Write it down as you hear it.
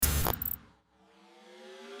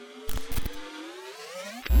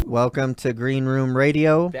Welcome to Green Room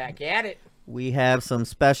Radio. Back at it. We have some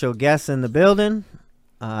special guests in the building.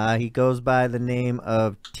 He goes by the name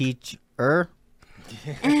of Teacher or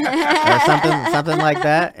something like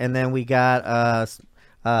that. And then we got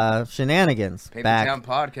Shenanigans Paper back. Town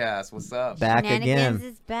Podcast. What's up? Back Shenanigans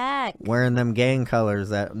again. is back. Wearing them gang colors,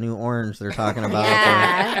 that new orange they're talking about.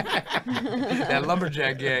 Yeah. That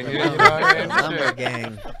lumberjack gang. You know what I mean? Lumber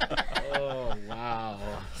gang. Oh, wow.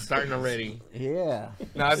 Starting already. Yeah.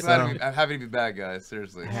 No, I'm happy to be back, guys.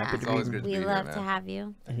 Seriously. Happy It's to always be- good to we be here, love man. to have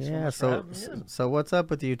you. Yeah. So what's up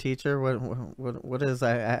with you, teacher? What is?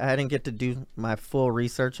 I didn't get to do my full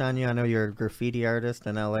research on you. I know you're a graffiti artist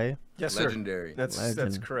in L.A. Yes, sir. Legendary. That's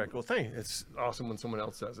Legend. correct. Well, thank you. It's awesome when someone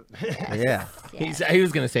else says it. Yeah. He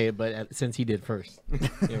was going to say it, but since he did first.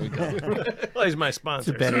 There we go. Well, he's my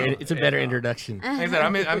sponsor. It's a better introduction. Like I said,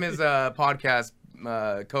 I'm his podcast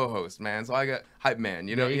co-host, man. So I got hype man.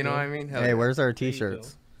 You know what I mean? Hell Hey, yeah. where's our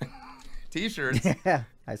T-shirts? T-shirts? Yeah,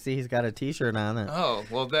 I see he's got a T-shirt on it. Oh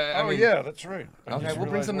well, I Oh, mean, yeah, that's right. I Okay, just we'll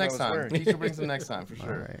bring realized some what I next was time. wearing. Teacher brings some next time for All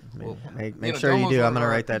sure. right, Well, make you know, sure you Domo's do. one I'm of gonna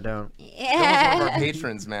our- write that down. Domo's one of Yeah. our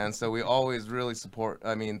patrons, man. So we always really support.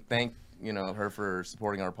 I mean, thank her for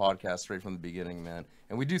supporting our podcast straight from the beginning, man.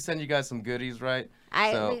 And we do send you guys some goodies, right?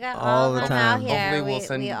 So We got all all the of them time. out here. hopefully we'll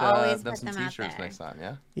send we always them put some them out T-shirts there. next time.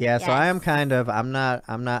 Yeah. Yeah, so I am Yes. kind of.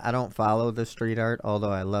 I don't follow the street art,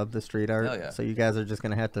 although I love the street art. Hell yeah. So you guys are just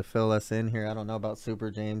gonna have to fill us in here. I don't know about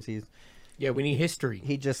Super James. Yeah, we need history.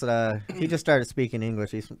 He just started speaking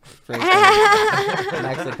English. He's straight from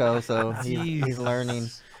Mexico, so he's learning.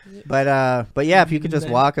 But yeah, if you could just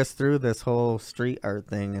walk us through this whole street art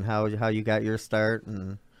thing and how you got your start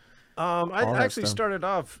and. I All that actually stuff. started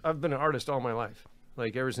off, I've been an artist all my life.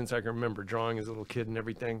 Like ever since I can remember drawing as a little kid and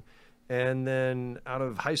everything. And then out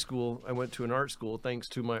of high school, I went to an art school thanks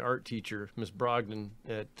to my art teacher, Miss Brogdon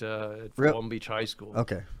at Real- Palm Beach High School.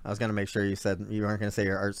 Okay, I was gonna make sure you said you weren't gonna say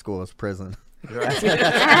your art school was prison. He looks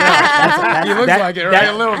like it, right?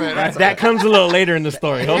 A little bit. That comes a little later in the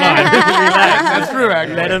story. Hold on. Relax. That's true,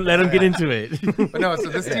 actually. Let him get into it. But no, so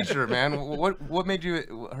this teacher, man, what made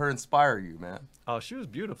her inspire you, man? Oh, she was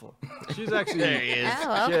beautiful. She was actually. There he is.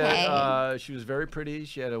 Oh, She, okay. had, she was very pretty.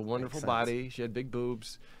 She had a wonderful sense. body. She had big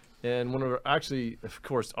boobs. And one of her, actually, of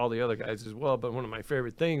course, all the other guys as well, but one of my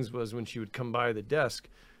favorite things was when she would come by the desk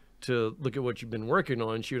to look at what you've been working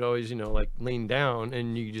on, she would always, like lean down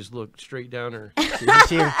and you could just look straight down her,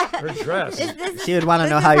 She her dress. she would want to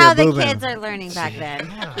This know is how how you're the moving. kids are learning back then.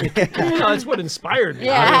 That's what inspired me.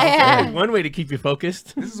 Yeah. One way to keep you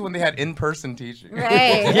focused. This is when they had in-person teaching.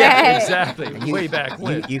 Right. Yeah, right. exactly. Way back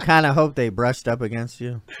when. You kind of hope they brushed up against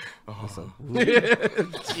you.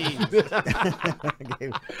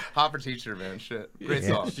 Hopper teacher, man. Shit. Great Yeah.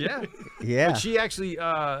 song. Yeah. Yeah. But she actually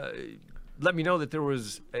let me know that there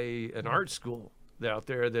was an art school out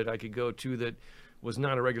there that I could go to that was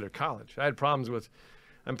not a regular college. I had problems with,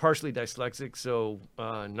 I'm partially dyslexic, so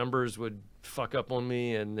numbers would fuck up on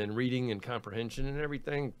me, and then reading and comprehension and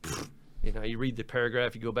everything. You read the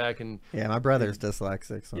paragraph, you go back and Yeah, my brother's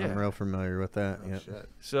dyslexic, so I'm Yeah. real familiar with that. Oh, yeah. shit.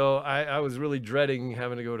 so I was really dreading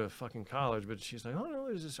having to go to fucking college, but she's like, oh no,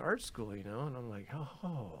 there's this art school, and I'm like,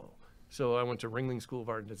 oh. So I went to Ringling School of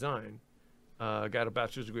Art and Design, got a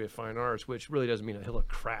bachelor's degree of fine arts, which really doesn't mean a hill of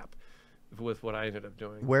crap with what I ended up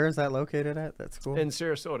doing. Where is that located at? That school? In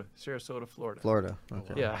Sarasota, Florida. Florida.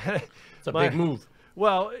 Okay. Yeah. It's a big move.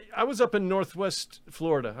 Well, I was up in Northwest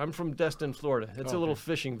Florida. I'm from Destin, Florida. It's a little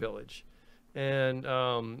fishing village. And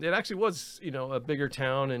it actually was, a bigger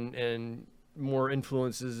town and more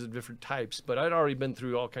influences of different types. But I'd already been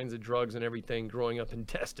through all kinds of drugs and everything growing up in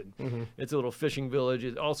Destin. It's a little fishing village.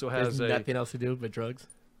 It also has There's nothing else to do but drugs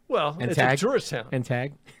and and it's tag. a tourist town. and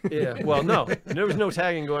tag. Yeah. Well, no, there was no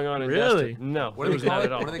tagging going on in Really? Destin. No, What there do was they call not it?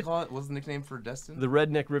 at all. What do they call it? What's the nickname for Destin? The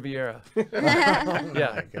Redneck Riviera.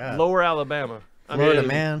 Yeah. God. Lower Alabama. I Florida mean,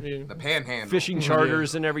 man. The Panhandle. fishing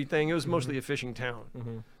charters and everything. It was mostly a fishing town.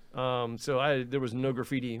 So there was no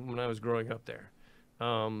graffiti when I was growing up there.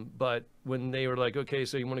 But when they were like, okay,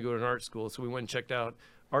 so you want to go to an art school. So we went and checked out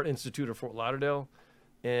Art Institute of Fort Lauderdale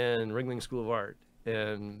and Ringling School of Art.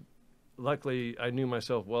 And luckily I knew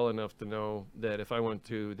myself well enough to know that if I went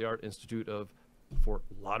to the Art Institute of Fort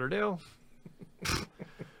Lauderdale,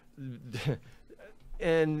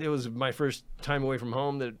 and it was my first time away from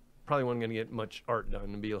home, that probably wasn't going to get much art done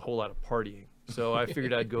and be a whole lot of partying. So I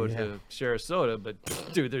figured I'd go to Sarasota, but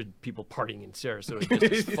dude, there's people partying in Sarasota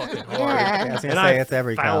just as fucking hard. Yeah. I was And gonna say it's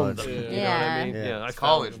every found college. them, you know what Yeah. I mean? Yeah. Yeah, I It's found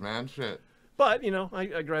college, them. man. Shit. But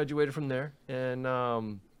I graduated from there,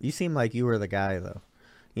 and You seem like you were the guy though.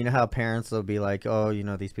 You know how parents will be like, "Oh,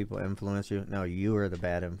 these people influence you." No, you were the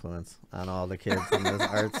bad influence on all the kids in this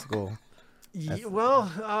art school.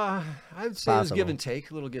 Well, I'd say there's give Possible. and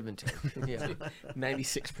take, a little give and take. Yeah.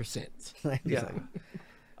 96%. Yeah.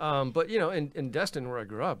 But in Destin, where I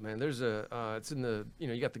grew up, man, there's it's in the,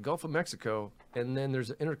 you got the Gulf of Mexico, and then there's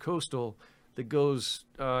an intercoastal that goes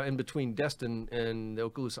in between Destin and the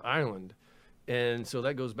Okaloosa Island, and so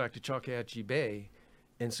that goes back to Choctawhatchee Bay,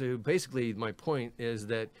 and so basically my point is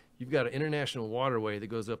that you've got an international waterway that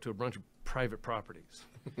goes up to a bunch of private properties,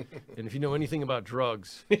 and if you know anything about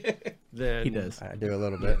drugs, then He does. I do a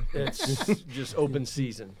little bit. it's just open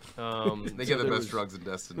season. They get the best drugs in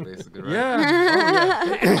Destin, basically, right? Yeah,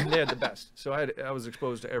 oh, yeah. They had the best. So I was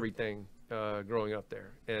exposed to everything growing up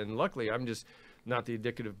there, and luckily I'm just not the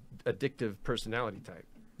addictive personality type.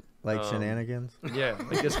 Like shenanigans. Yeah,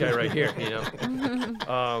 like this guy right here.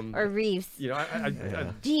 Or Reeves.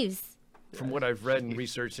 Jeeves. From what I've read and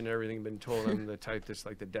researched and everything, been told I'm the type that's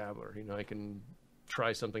like the dabbler. I can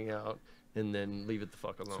try something out and then leave it the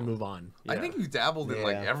fuck alone. Move on. I Yeah. think you dabbled in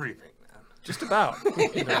like Yeah. everything, man. Just about. Yeah, I'm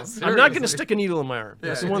not going seriously. to stick a needle in my arm.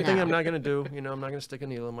 That's the one thing No. I'm not going to do. I'm not going to stick a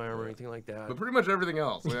needle in my arm or anything like that. But pretty much everything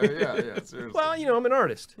else. Yeah, seriously. Well, I'm an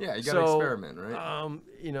artist. Yeah, you gotta experiment, right?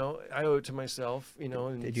 I owe it to myself,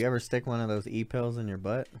 and Did you ever stick one of those e-pills in your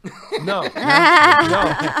butt? No. No.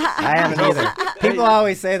 I haven't either. People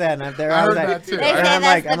always say that, and they're I always heard like, that too. They say and I'm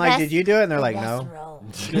that's like, the did you do it? And they're like, no.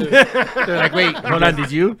 They're like, wait, hold on,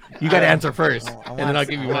 did you? You got to answer first, I and then I'll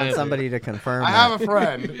give you I one want answer. somebody to confirm. I have a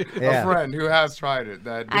friend, Yeah. who has tried it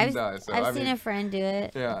that didn't die. So I've I seen mean, a friend do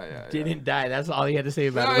it. yeah. Didn't die. That's all he had to say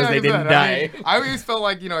about No, it was like they I didn't said, die. I always felt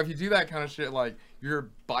like if you do that kind of shit, like you're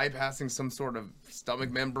bypassing some sort of stomach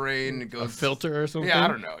membrane. It goes A filter or something? Yeah, I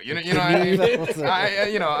don't know. You know what I mean?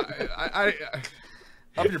 I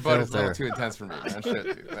up your butt is a little Filter. too intense for me, man. Shit,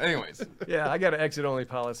 dude. But anyways, Yeah, I got an exit-only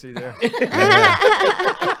policy there.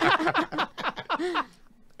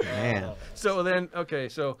 Man. So then,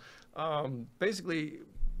 basically,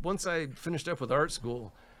 once I finished up with art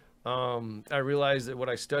school, I realized that what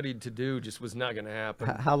I studied to do just was not going to happen.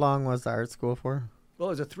 How long was the art school for? Well,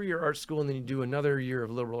 it was a 3-year art school, and then you do another year of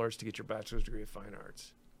liberal arts to get your bachelor's degree of fine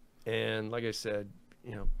arts. And like I said,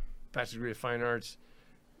 bachelor's degree of fine arts,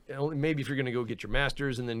 only maybe if you're going to go get your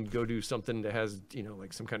master's and then go do something that has,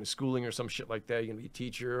 like some kind of schooling or some shit like that, you're going to be a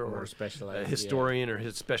teacher or specialized, a historian or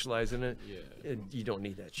specialize in it. Yeah. And you don't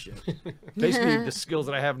need that shit. Basically, the skills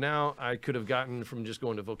that I have now, I could have gotten from just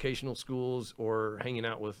going to vocational schools or hanging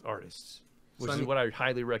out with artists, which is what I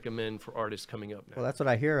highly recommend for artists coming up now. Well, that's what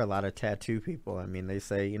I hear a lot of tattoo people. I mean, they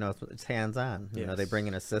say, it's hands-on. They Yes. bring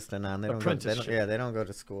an assistant on. They don't Apprenticeship. they don't go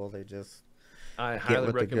to school. They just I Get highly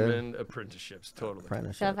with the good. recommend apprenticeships, totally.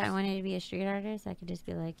 apprenticeships. So if I wanted to be a street artist, I could just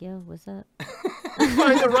be like, yo, what's up?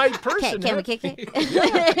 Find the right person. Can we huh? kick it?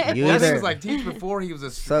 You that either- was like teach before he was a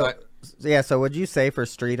So, like, so would you say for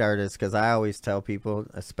street artists, because I always tell people,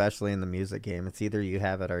 especially in the music game, it's either you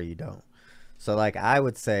have it or you don't. So like I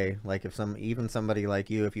would say, like if even somebody like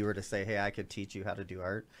you, if you were to say, hey, I could teach you how to do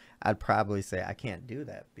art, I'd probably say I can't do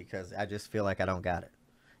that because I just feel like I don't got it.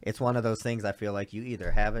 It's one of those things I feel like you either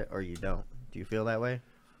have it or you don't. Do you feel that way?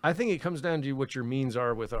 I think it comes down to what your means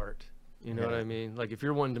are with art. You know Yeah. what I mean? Like if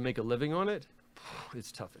you're wanting to make a living on it,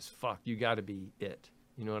 it's tough as fuck. You got to be it.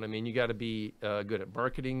 You know what I mean? You got to be good at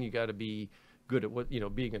marketing. You got to be good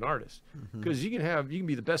at being an artist. Because you can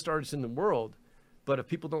be the best artist in the world, but if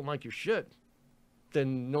people don't like your shit,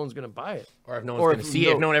 then no one's gonna buy it. Or if no Or one's going to if see no-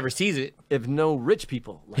 it, if no one ever sees it. If no rich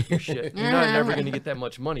people like your shit, you're not never gonna get that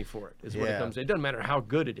much money for it. Is what it Yeah. comes. It doesn't matter how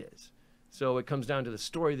good it is. So it comes down to the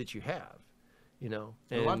story that you have. a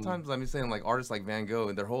lot of times I'm saying like artists like Van Gogh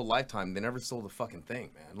in their whole lifetime they never sold a fucking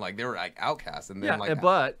thing, man. Like they were like outcasts and then Yeah,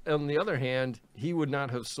 but on the other hand, he would not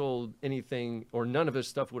have sold anything, or none of his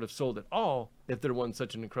stuff would have sold at all if there wasn't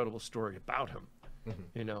such an incredible story about him.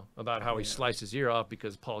 About how he sliced his ear off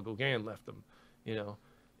because Paul Gauguin left him. you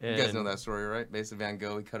guys know that story, right? Basically Van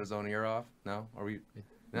Gogh, he cut his own ear off. No? Are we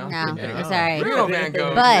No? No, Okay. I'm sorry. Real Van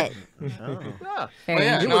Gogh. But Oh. Yeah. very Well,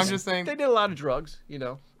 yeah, It no, I'm was- just saying. They did a lot of drugs,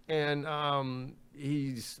 and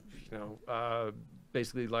he's,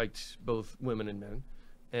 basically liked both women and men.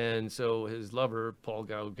 And so his lover, Paul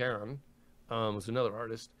Gauguin, was another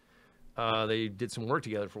artist. They did some work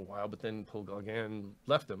together for a while, but then Paul Gauguin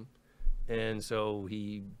left him. And so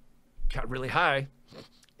he got really high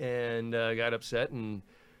and got upset and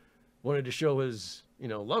wanted to show his,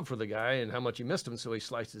 love for the guy and how much he missed him. So he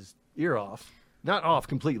sliced his ear off. Not off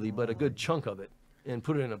completely, but a good chunk of it, and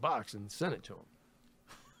put it in a box and sent it to him.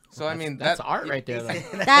 So I mean That's art right there. Though.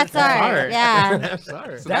 that's art. art. Yeah. That's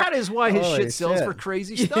art. That is why his Holy shit sells shit. for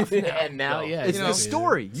crazy stuff now. And now, though. yeah, it's you know, the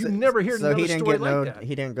story. You never hear So another he didn't story get like that.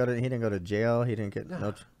 he didn't go to jail. He didn't get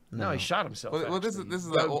no. No, he shot himself. Well, this is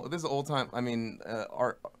actually. this is old time. I mean,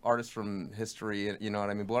 art artists from history. You know what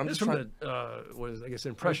I mean? But I'm This just from trying. the I guess Can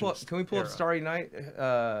impressionist. we pull up era. Starry Night?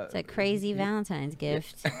 It's a crazy Valentine's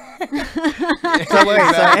gift. So wait,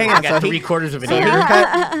 so hang on. I got So three quarters of an so he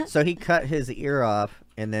ear. so he cut his ear off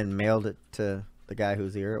and then mailed it to the guy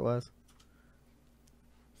whose ear it was.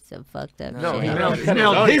 Some fucked up No, shit. he He mailed-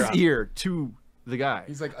 mailed his his ear to the guy.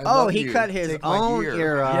 He's like, I Oh, love he you. cut his Take my own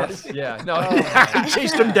ear off. Yes, yeah. No, he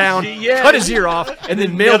chased him down, cut his ear off, and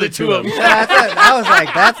then mailed it to him. Yeah, I was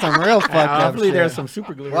like, that's some real fucked up Hopefully shit. there's some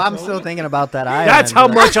super glue. Well, I'm still thinking about that island. That's how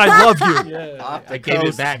like, much I love you. off the I gave it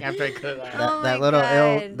coast. back after I cut it. That, Oh that my little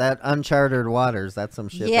God. that uncharted waters. That's some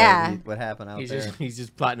shit. Yeah. That would happen out there. He's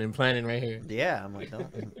just plotting and planning right here. Yeah, I'm like,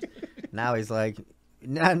 don't. Now he's like,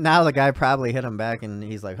 now the guy probably hit him back, and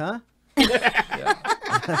he's like, huh?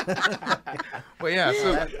 Well, yeah.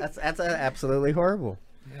 So That's absolutely horrible.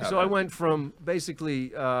 So I went from basically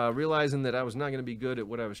realizing that I was not going to be good at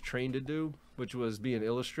what I was trained to do, which was be an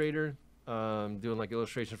illustrator, doing like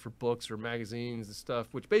illustrations for books or magazines and stuff,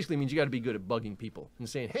 which basically means you got to be good at bugging people and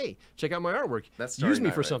saying, hey, check out my artwork. that's Starry Use me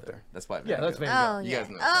Night for right something. there. That's by Yeah, Van that's Gogh. Van Gogh. Oh, You yeah. guys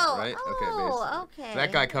know that, Oh, right? oh, Okay. okay. So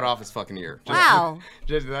that guy cut off his fucking ear. Wow.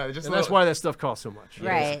 Just And a that's little- why that stuff costs so much.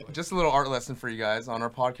 Right. Just a little art lesson for you guys. On our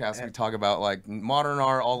podcast, we talk about like modern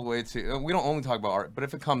art all the way to. We don't only talk about art, but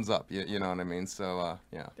if it comes up, you know what I mean. So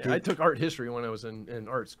yeah. Yeah, I took art history when I was in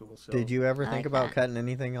art school. So. Did you ever I think like about that. cutting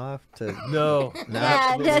anything off? To No.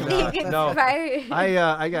 Yeah, nothing No. inspired.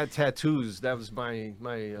 I got tattoos. That was my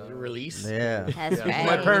Release. yeah. That's Yeah. right.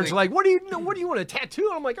 My parents are like, what do you want a tattoo?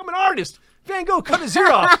 And I'm like, I'm an artist. Van Gogh cut his ear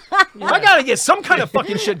off. I gotta get some kind of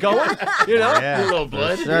fucking shit going. You know? Yeah. A little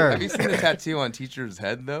blood. Sure. Have you seen the tattoo on Teacher's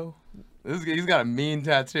head though? He's got a mean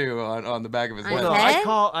tattoo on the back of his On head. Well, no, his head?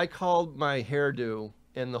 I called my hairdo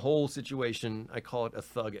and the whole situation, I call it a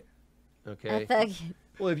thugget. Okay. I thought,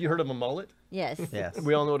 Well, have you heard of a mullet? yes. Yes.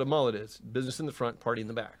 We all know what a mullet is. Business in the front, party in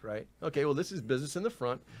the back, right? Okay, well, this is business in the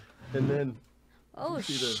front. And then Oh,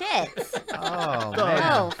 see the- shit. Oh man.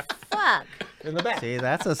 Oh, fuck. in the back. See,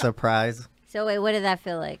 that's a surprise. So, wait, what did that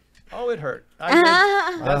feel like? Oh, it hurt. That's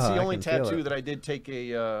Oh, the I only can feel tattoo it. that I did take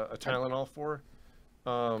a Tylenol for.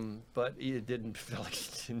 But it didn't feel like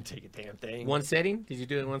it didn't take a damn thing. One setting? Did you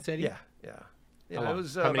do it in one setting? Yeah. Yeah, How it long?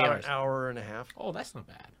 was How many about hours? an hour and a half. Oh, that's not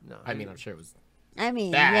bad. No, I mean, I'm sure it was I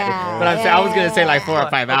mean, bad. yeah. But I was going to say like 4 or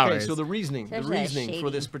 5 hours. Okay, so the reasoning Especially for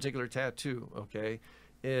this shady. particular tattoo, okay,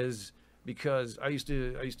 is because I used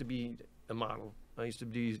to be a model. I used to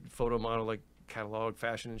be photo model, like catalog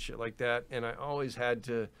fashion and shit like that, and I always had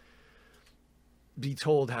to be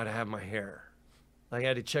told how to have my hair. Like, I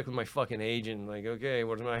had to check with my fucking agent, like, okay,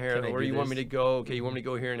 what's my hair? Can I Where do do you want me this? to go? Okay, you want me to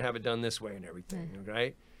go here and have it done this way and everything,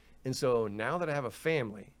 right? And so now that I have a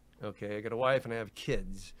family, okay, I got a wife and I have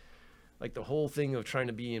kids, like the whole thing of trying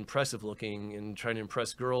to be impressive looking and trying to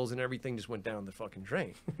impress girls and everything just went down the fucking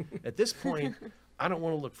drain. At this point, I don't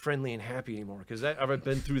want to look friendly and happy anymore because I've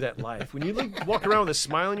been through that life. When you walk around with a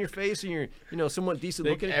smile on your face and you're, somewhat decent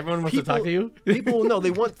Like, looking, everyone wants to talk to you? People, no,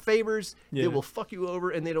 they want favors. Yeah. They will fuck you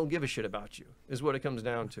over and they don't give a shit about you. Is what it comes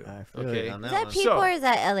down to. I feel Okay, you on Is that that one. people So- or is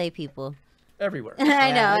that LA people? everywhere.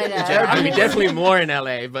 I know. I mean, definitely more in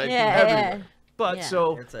LA, but Yeah, yeah. But Yeah.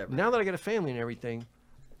 so It's everywhere. now that I got a family and everything,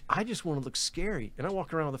 I just want to look scary, and I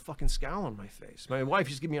walk around with a fucking scowl on my face. My wife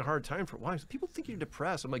used to give me a hard time for it. Why? People think you're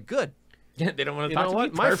depressed. I'm like, good. yeah, they don't want to You talk know to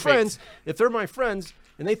what? me. My Perfect. friends, if they're my friends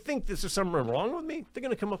and they think there's something wrong with me, they're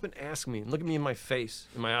gonna come up and ask me and look at me in my face,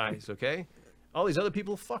 in my eyes. Okay? All these other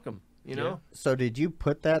people, fuck them. You know? So did you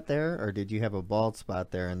put that there, or did you have a bald spot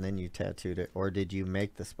there and then you tattooed it, or did you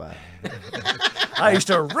make the spot? I used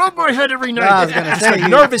to rub my head every night. I was gonna Just say, a you-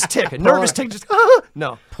 nervous tick. A nervous tick. Just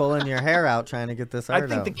no. Pulling your hair out trying to get this I art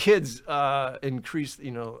think out. the kids increased.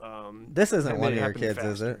 This isn't made one of it your happen kids, is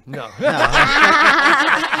faster. it? No.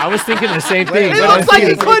 I was thinking the same thing. It I was looks like thinking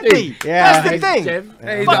it the could same be. Yeah. That's the thing. Jeff,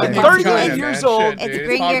 Hey, Fucking dog, 38 China, man. years old. Shit, It's dude.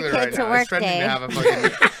 bring your popular kid to now. work It's trending day. to have a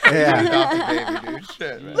fucking Yeah. adopted baby, dude.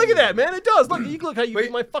 Shit, man. Look at that, man. It does. Look how you Wait.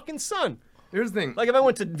 beat my fucking son. Here's the thing. Like if I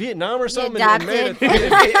went to Vietnam or something adopted. and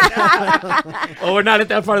made Oh, we're not at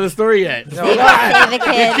that part of the story yet. Save the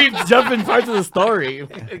kid. Keep jumping parts of the story.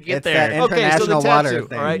 Get It's there. that Okay, so the International water tattoo.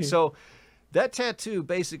 thing. All right, so that tattoo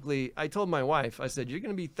basically, I told my wife, I said, you're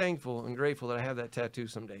going to be thankful and grateful that I have that tattoo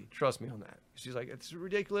someday. Trust me on that. She's like, it's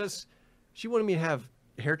ridiculous. She wanted me to have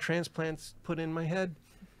hair transplants put in my head.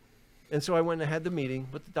 And so I went and had the meeting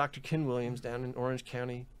with Dr. Ken Williams down in Orange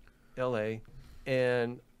County, LA.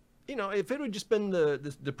 And, if it would just been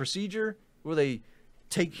the procedure where they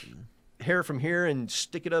take hair from here and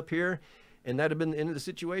stick it up here, and that had been the end of the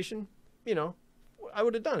situation, I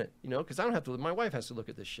would have done it, because I don't have to. My wife has to look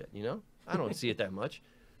at this shit, I don't see it that much.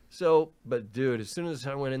 So, but dude, as soon as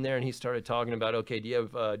I went in there and he started talking about, okay, do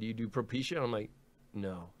you do Propecia? And I'm like,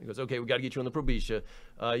 no. He goes, okay, we got to get you on the Propecia.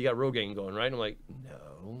 You got Rogaine going, right? I'm like,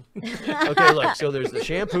 no. Okay, look, so there's the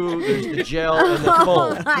shampoo, there's the gel, and the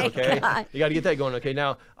foam. my Okay, God. you got to get that going. Okay,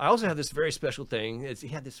 now I also have this very special thing. He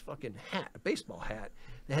had this fucking hat, a baseball hat.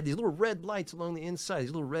 That had these little red lights along the inside,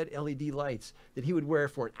 these little red LED lights that he would wear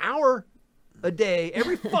for an hour a day,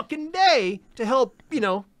 every fucking day, to help,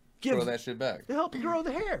 Throw that shit back. to help grow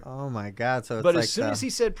the hair. Oh my God! So it's But like as soon as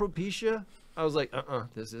he said Propecia, I was like,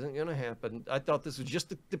 this isn't gonna happen. I thought this was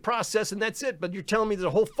just the process and that's it. But you're telling me there's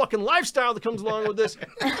a whole fucking lifestyle that comes along with this.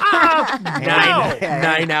 No!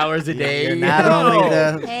 9 hours a day. you're not only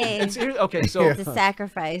the Hey, Okay, so it's a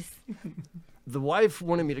sacrifice. the wife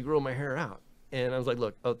wanted me to grow my hair out. And I was like,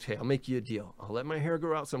 look, okay, I'll make you a deal. I'll let my hair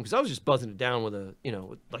grow out some. Because I was just buzzing it down with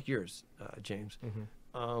like yours, James.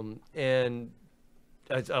 And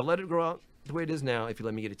I'll let it grow out the way it is now if you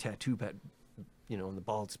let me get a tattoo pad, in the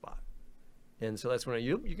bald spot. And so that's when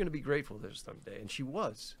you're going to be grateful this someday. And she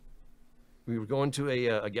was. We were going to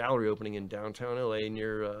a gallery opening in downtown LA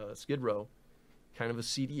near Skid Row, kind of a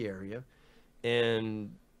seedy area.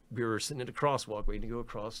 And we were sitting at a crosswalk waiting to go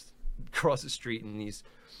across the street, and these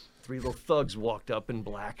 3 little thugs walked up in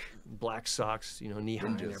black socks, knee high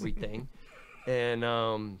and everything.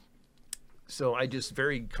 And so I just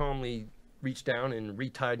very calmly reached down and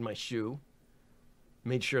retied my shoe,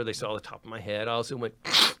 made sure they saw the top of my head. I also went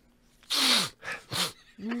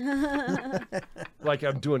like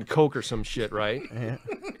I'm doing coke or some shit, right? Yeah.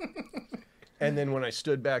 And then when I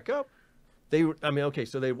stood back up,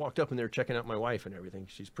 so they walked up and they were checking out my wife and everything.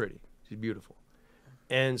 She's pretty. She's beautiful.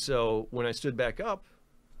 And so when I stood back up,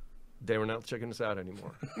 they were not checking us out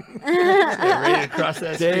anymore. Ready to cross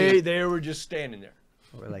that street. They were just standing there.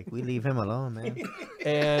 We're like, we leave him alone, man.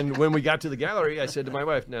 And when we got to the gallery, I said to my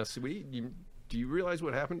wife, now, sweetie, do you realize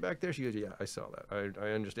what happened back there? She goes, yeah, I saw that. I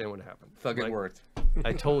understand what happened. Thug it Like, worked.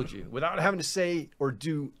 I told you. Without having to say or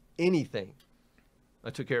do anything, I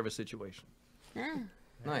took care of a situation.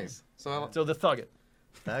 Nice. So So the thug it.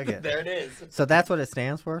 Thug it. There it is. So that's what it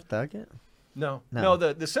stands for, thug it? No. No.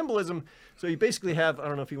 The symbolism. So you basically have, I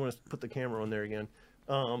don't know if you want to put the camera on there again.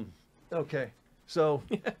 Okay. So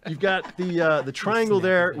you've got the triangle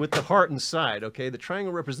there with the heart inside. Okay. The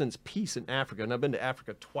triangle represents peace in Africa. And I've been to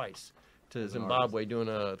Africa twice, to Zimbabwe, doing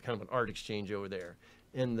a kind of an art exchange over there.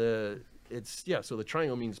 And so the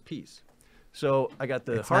triangle means peace. So I got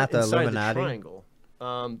the It's heart not the inside Illuminati? the triangle.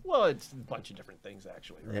 Well, it's a bunch of different things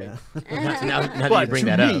actually, right? Yeah. Now that But you bring to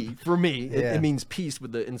that up. me, for me, Yeah. it means peace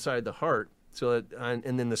with the inside the heart. So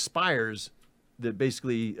and then the spires that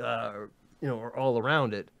basically are all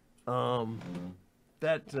around it.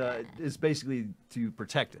 That is basically to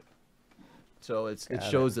protect it. So it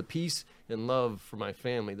shows the peace and love for my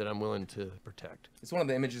family that I'm willing to protect. it's one of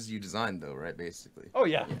the images you designed, though, right? Basically. Oh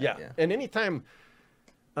yeah. yeah. And anytime,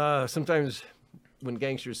 sometimes when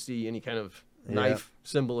gangsters see any kind of knife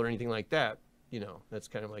symbol or anything like that, that's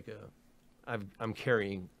kind of like I'm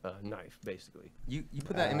carrying a knife basically. You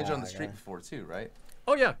put that image on the street before too, right?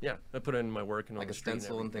 Oh yeah. I put it in my work and Like on a the street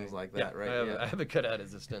stencil and everything. things like that, right? I have it cut out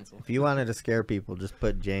as a stencil. If you wanted to scare people, just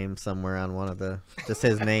put James somewhere on one of just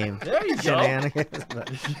his name. There you go. Shenanigans.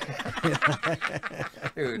 But-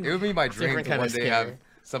 Dude, it would be my dream Different to kind one of day scare. have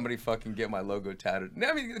somebody fucking get my logo tatted.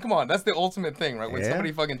 I mean, come on, that's the ultimate thing, right? When Yeah.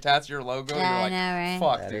 somebody fucking tats your logo, Yeah, I you're like, know, right?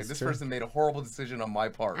 fuck, That dude, is this true. person made a horrible decision on my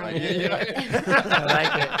part, right? I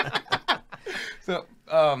like it. So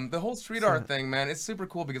the whole street art thing, man, it's super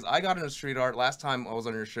cool because I got into street art last time I was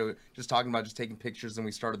on your show, just talking about just taking pictures, and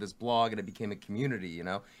we started this blog and it became a community,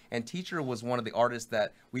 And Teacher was one of the artists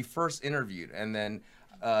that we first interviewed, and then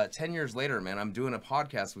 10 years later, man, I'm doing a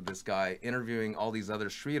podcast with this guy interviewing all these other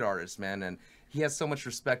street artists, man, and he has so much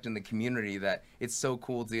respect in the community that it's so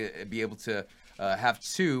cool to be able to have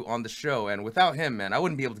 2 on the show. And without him, man, I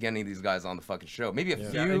wouldn't be able to get any of these guys on the fucking show. Maybe a few.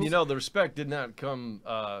 Yeah, and the respect did not come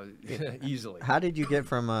easily. How did you get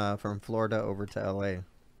from Florida over to LA?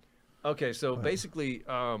 Okay, so basically,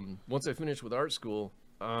 once I finished with art school,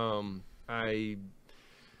 I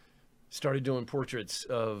started doing portraits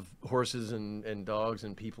of horses and dogs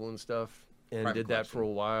and people and stuff, and Private did that for a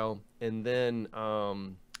while. And then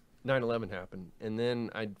 9/11 happened, and then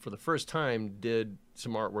I, for the first time, did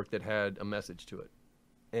some artwork that had a message to it.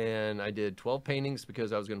 And I did 12 paintings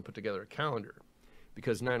because I was going to put together a calendar.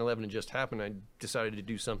 Because 9/11 had just happened, I decided to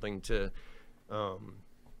do something to,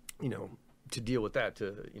 to deal with that,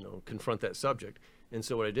 to, confront that subject. And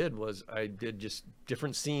so what I did was I did just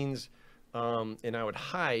different scenes, and I would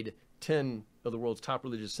hide 10 of the world's top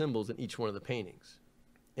religious symbols in each one of the paintings.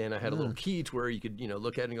 And I had a little key to where you could,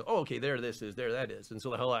 look at it and go, oh, okay, there this is, there that is. And so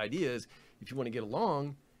the whole idea is, if you want to get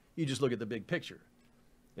along, You just look at the big picture.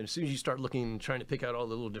 And as soon as you start looking and trying to pick out all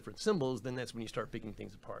the little different symbols, then that's when you start picking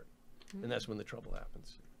things apart. And that's when the trouble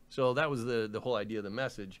happens. So that was the whole idea of the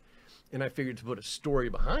message. And I figured to put a story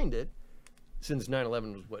behind it, since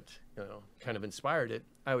 9/11 was what kind of inspired it,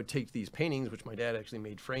 I would take these paintings, which my dad actually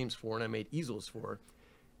made frames for and I made easels for.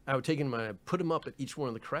 I would take them and I'd put them up at each one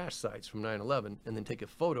of the crash sites from 9/11 and then take a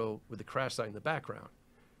photo with the crash site in the background.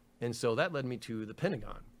 And so that led me to the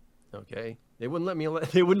Pentagon. Okay, they wouldn't let me.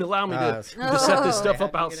 They wouldn't allow me to set this stuff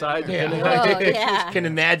up outside. Yeah. The Pentagon. yeah. Can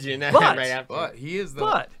imagine. But- right after. But he is the.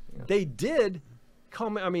 But they did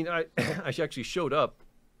call me. I mean, I actually showed up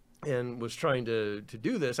and was trying to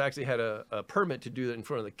do this. I actually had a permit to do that in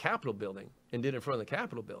front of the Capitol building and did it in front of the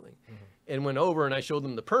Capitol building, and went over and I showed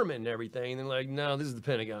them the permit and everything. And they're like, "No, this is the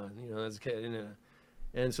Pentagon. That's okay."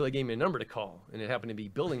 And so they gave me a number to call, and it happened to be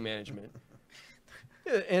building management.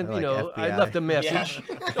 And Like I FBI. left a message.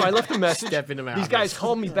 No, I left a message. Step in the mouth. These guys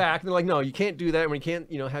called me back. And they're like, "No, you can't do that. We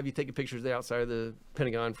can't, have you take pictures of the outside of the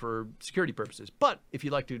Pentagon for security purposes. But if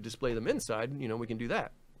you'd like to display them inside, we can do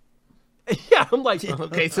that." Yeah, I'm like,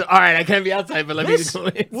 Okay, so all right, I can't be outside, but let me this go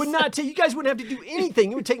in. would not take. You guys wouldn't have to do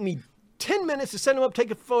anything. It would take me 10 minutes to send them up,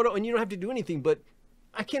 take a photo, and you don't have to do anything. But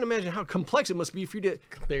I can't imagine how complex it must be for you to.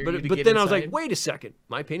 Clear But, you to but get then I was like, inside. wait a second.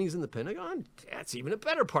 My painting's in the Pentagon? That's even a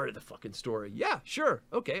better part of the fucking story. Yeah, sure.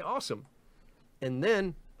 Okay, awesome. And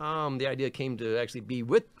then the idea came to actually be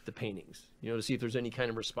with the paintings, to see if there's any kind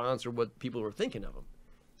of response or what people were thinking of them.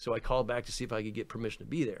 So I called back to see if I could get permission to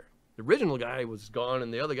be there. The original guy was gone,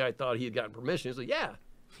 and the other guy thought he had gotten permission. He's like, yeah.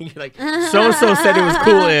 You're like, so-and-so said it was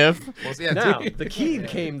cool if. Well, yeah, Now, dude. the key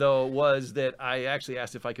came, though, was that I actually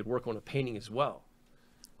asked if I could work on a painting as well.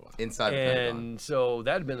 Inside the Pentagon. And so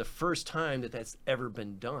that had been the first time that that's ever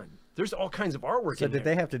been done. There's all kinds of artwork So in did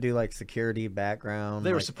there. they have to do like security background?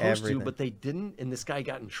 They were like, supposed everything? to, but they didn't, and this guy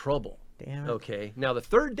got in trouble. Damn it. Okay. Now the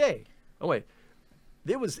third day. Oh wait.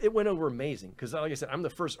 It went over amazing because, like I said, I'm the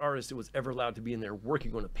first artist that was ever allowed to be in there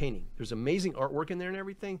working on a painting. There's amazing artwork in there and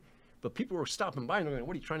everything, but people were stopping by and they're going,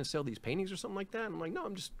 "What, are you trying to sell these paintings or something like that?" And I'm like, "No,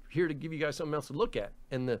 I'm just here to give you guys something else to look at."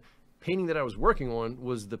 And the painting that I was working on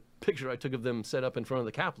was the picture I took of them set up in front of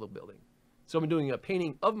the Capitol building. So I'm doing a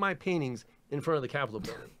painting of my paintings in front of the Capitol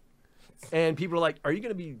building. And people are like, how long are you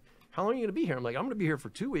going to be here? I'm like, I'm going to be here for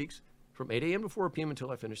 2 weeks from 8 a.m. to 4 p.m. until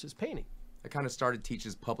I finish this painting. I kind of started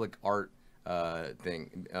Teach's public art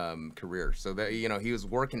career. So that he was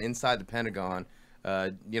working inside the Pentagon,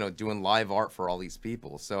 doing live art for all these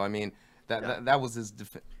people. So I mean, that was his.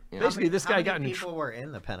 Basically, this guy got in people were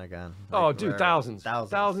in the Pentagon. Oh, Like, dude, where- thousands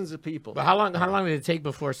of people. But how long did it take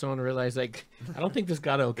before someone realized, like, I don't think this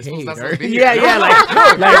got okay? fool's not or- supposed to be yeah, here. yeah, like,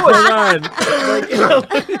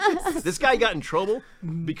 hold on. This guy got in trouble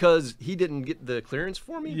because he didn't get the clearance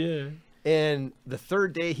for me. Yeah. And the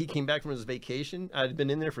third day he came back from his vacation, I'd been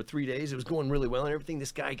in there for 3 days. It was going really well and everything.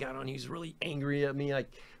 This guy got on. He was really angry at me. I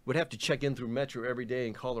would have to check in through Metro every day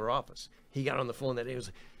and call their office. He got on the phone that day. He was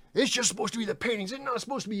like, "It's just supposed to be the paintings. It's not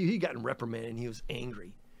supposed to be you." He got reprimanded and he was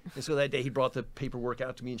angry. And so that day he brought the paperwork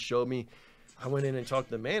out to me and showed me. I went in and talked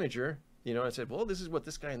to the manager. I said, "Well, this is what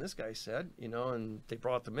this guy and this guy said," and they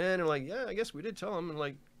brought them in and like, "Yeah, I guess we did tell them." And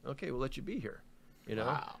like, "Okay, we'll let you be here,"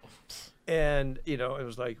 Wow. And, it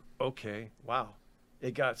was like, okay, wow.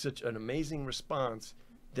 It got such an amazing response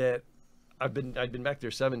that I'd been back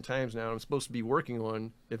there 7 times now. And I'm supposed to be working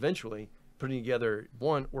on eventually putting together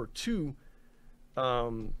 1 or 2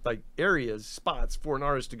 spots for an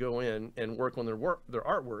artist to go in and work on their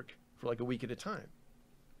artwork for like a week at a time.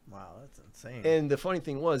 Wow, that's insane. And the funny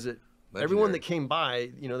thing was that Legendary. everyone that came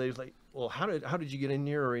by, they was like, "Well, how did you get in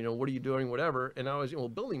here?" Or, "What are you doing?" Whatever. And I was,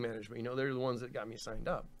 building management, they're the ones that got me signed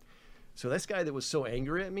up. So this guy that was so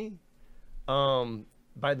angry at me,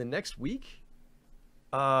 by the next week,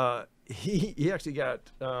 he actually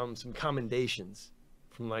got some commendations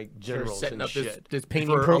from like generals setting and up this- shit this painting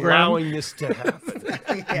for program? allowing this to happen.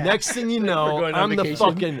 Next thing you know, going on I'm the vacation?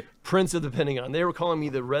 fucking prince of the Pentagon. They were calling me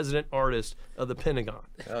the resident artist of the Pentagon.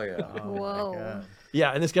 Hell yeah. Oh, my Whoa. God.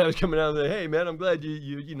 Yeah, and this guy was coming out and like, "Hey man, I'm glad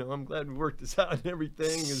I'm glad we worked this out and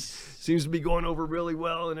everything. Seems to be going over really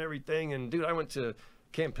well and everything." And dude, I went to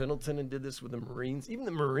Camp Pendleton and did this with the Marines. Even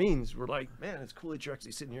the Marines were like, "Man, it's cool that you're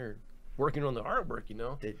actually sitting here working on the artwork,"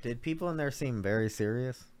 Did people in there seem very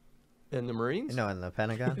serious? And the Marines? In the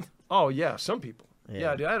Pentagon? Oh yeah, some people. Yeah.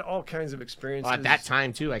 Yeah, dude, I had all kinds of experiences. Well, at that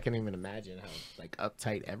time too, I can't even imagine how like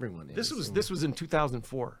uptight everyone is. This was in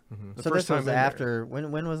 2004. The So first this time was in there. after,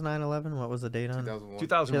 when was 9/11? What was the date on? 2001.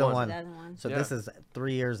 2001. 2001. So Yeah. this is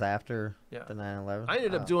 3 years after Yeah. the 9/11? I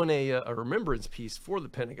ended Oh. up doing a remembrance piece for the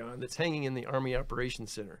Pentagon that's hanging in the Army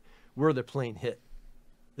Operations Center where the plane hit.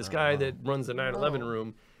 This guy that runs the 9/11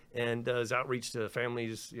 room, and does outreach to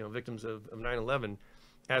families, victims of 9/11,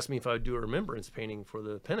 asked me if I would do a remembrance painting for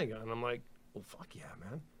the Pentagon. I'm like, well, fuck yeah,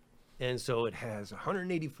 man. And so it has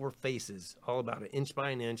 184 faces, all about an inch by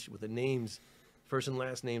an inch, with the names, first and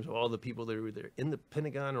last names of all the people that were there in the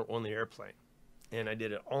Pentagon or on the airplane. And I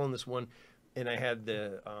did it all in this one. And I had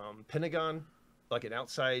the Pentagon, like an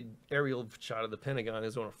outside aerial shot of the Pentagon,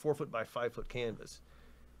 is on a 4 foot by 5 foot canvas.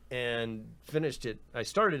 And finished it. I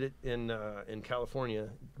started it in California,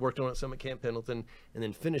 worked on it some at Camp Pendleton, and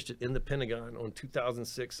then finished it in the Pentagon on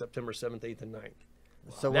 2006, September 7th, 8th, and 9th.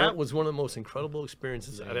 So That was one of the most incredible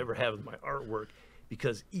experiences I'd ever had with my artwork,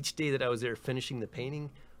 because each day that I was there finishing the painting,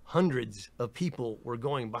 hundreds of people were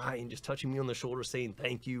going by and just touching me on the shoulder saying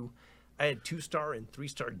thank you. I had 2-star and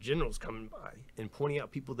 3-star generals coming by and pointing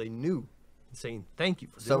out people they knew and saying thank you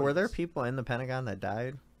for So doing were there this. people in the Pentagon that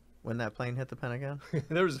died when that plane hit the Pentagon?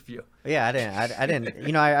 There was a few. Yeah, I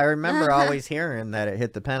didn't. I remember always hearing that it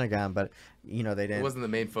hit the Pentagon, but they didn't. It wasn't the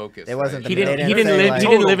main focus. It wasn't right? the- He They didn't say, live. like- He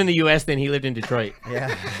didn't live in the U.S. Then he lived in Detroit.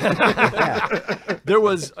 Yeah. Yeah. There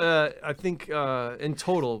was, I think, in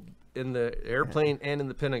total, in the airplane and in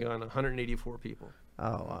the Pentagon, 184 people. Oh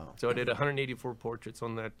wow. So I did 184 portraits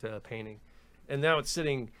on that painting. And now it's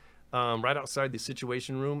sitting right outside the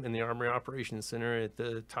Situation Room in the Armory Operations Center at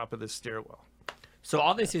the top of the stairwell. So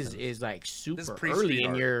all this is like super pre-street early in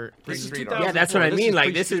art. your. This is Pre-street 2004. art. Yeah, that's what I This mean. is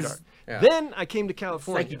Like this pre-street is art. Yeah. Then I came to it's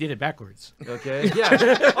California. like you did it backwards. Okay.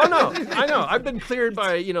 Yeah. Oh no, I know. I've been cleared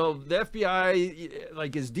by the FBI,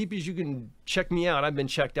 like as deep as you can check me out. I've been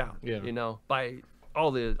checked out. Yeah. By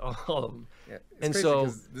all of them. Yeah. It's And crazy so-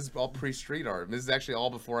 'cause this is all pre-street art. This is actually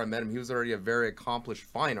all before I met him. He was already a very accomplished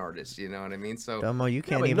fine artist. You know what I mean? So Domo, you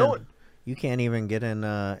can't but even. no one- You can't even get in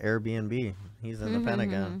Airbnb. He's in the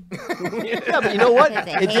Pentagon. Yeah, but you know what? Because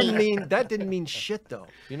they It didn't hate. that didn't mean shit though.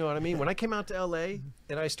 You know what I mean? When I came out to LA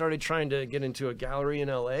and I started trying to get into a gallery in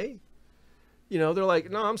LA, they're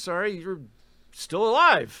like, "No, I'm sorry, you're still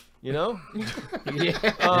alive." Yeah. we You need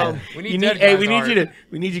need, dead hey, guys we need art.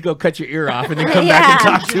 you to go cut your ear off and then come back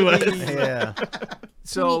and talk to us. Yeah.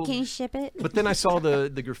 So, Can you ship it? but then I saw the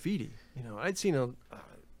graffiti. I'd seen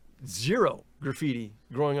zero graffiti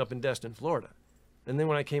growing up in Destin, Florida, and then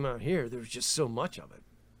when I came out here, there was just so much of it.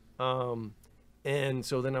 And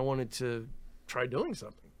so then I wanted to try doing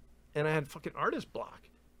something, and I had fucking artist block,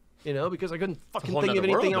 because I couldn't fucking whole think of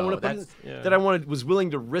nother anything I world, wanted to though. put That's- yeah. that I was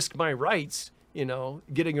willing to risk my rights,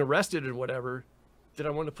 getting arrested and whatever, that I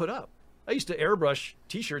wanted to put up. I used to airbrush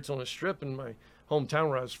T-shirts on a strip in my hometown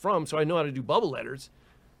where I was from, so I know how to do bubble letters,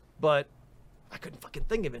 but I couldn't fucking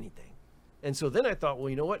think of anything. And so then I thought, well,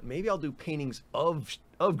 you know what? Maybe I'll do paintings of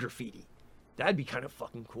graffiti. That'd be kind of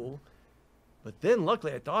fucking cool. But then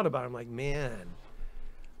luckily I thought about it. I'm like, man,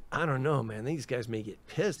 I don't know, man. These guys may get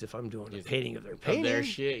pissed if I'm doing a painting of their painting. Of their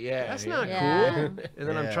shit, yeah. That's yeah. not Yeah. cool. And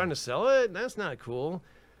then I'm Yeah. trying to sell it, and that's not cool.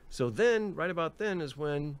 So then, right about then is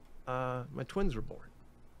when my twins were born.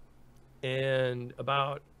 And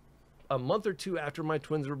about a month or two after my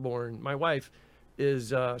twins were born, my wife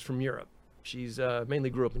is from Europe. She's mainly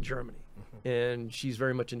grew up in Germany. And she's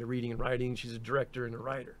very much into reading and writing. She's a director and a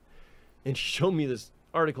writer. And she showed me this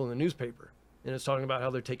article in the newspaper. And it's talking about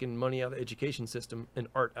how they're taking money out of the education system and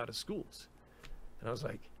art out of schools. And I was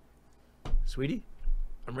like, sweetie,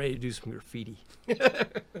 I'm ready to do some graffiti.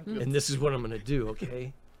 And this is what I'm going to do,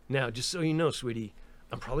 okay? Now, just so you know, sweetie,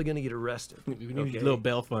 I'm probably going to get arrested. We need okay? a little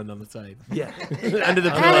bail fund on the side. Yeah. Under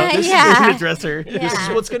the pillow. yeah. In the dresser. This is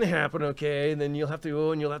Yeah. what's going to happen, okay? And then you'll have to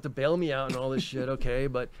go and you'll have to bail me out and all this shit, okay?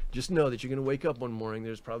 But just know that you're going to wake up one morning.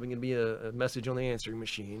 There's probably going to be a message on the answering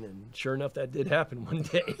machine. And sure enough, that did happen one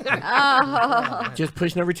day. Oh. Just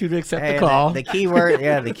push number 2 to accept Hey, the call. the key word,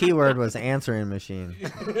 the key word was answering machine.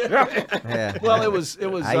 Yeah. Well, it was. I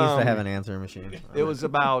used to have an answering machine. It was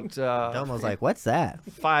about Domo's like, what's that?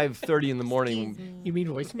 5:30 in the morning. You mean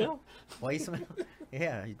voicemail? Voicemail?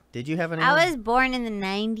 Yeah. Did you have an? I was born in the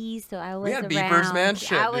 90s, so I was had around. beepers, man.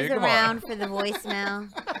 Shit, I was dude, come on. around for the voicemail.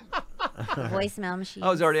 The voicemail machine. I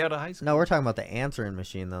was already out of high school. No, we're talking about the answering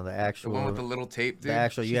machine though. The The actual. one with the little tape, dude. the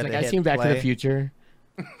actual. You She's had like, to I hit seen Back to play. the Future.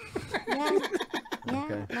 Yeah. Yeah.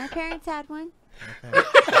 Okay. My parents had one.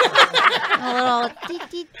 A little deet,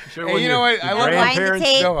 deet. Sure, Hey, when you know your what? I love Wind the grandparents.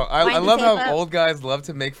 tape. No, I Wind the love tape how up. old guys love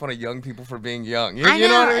to make fun of young people for being young. You, I you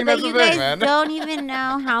know what I mean? but That's you the thing, guys man. don't even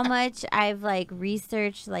know how much I've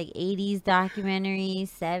researched 80s documentaries,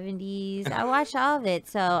 70s. I watch all of it,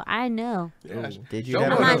 so I know. Yeah. Did you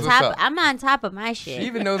Domo ever? knows what's up. I'm on top of my She shit.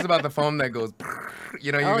 even knows about the foam that goes.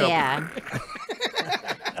 You know, you Oh go. yeah.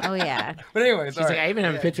 Oh yeah. But anyways, She's like, I even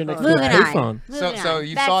have a picture next to Moving a on. payphone. So Moving so on.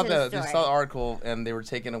 you Back saw to the story. you saw the article and they were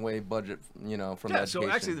taking away budget, from Yeah, education. so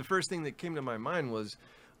actually the first thing that came to my mind was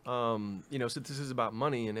since this is about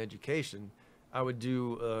money and education, I would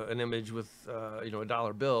do an image with, a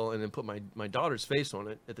dollar bill and then put my daughter's face on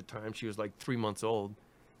it. At the time, she was like 3 months old.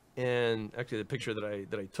 And actually the picture that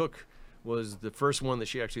I took was the first one that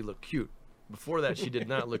she actually looked cute. Before that, she did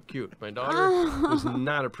not look cute. My daughter was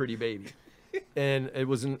not a pretty baby. And it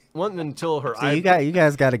wasn't until her So you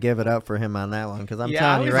guys got to give it up for him on that one, because I'm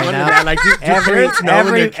telling you right now, that. Like, do parents know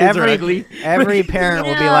when their kids are ugly? every parent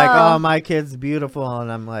will be like, "Oh, my kid's beautiful,"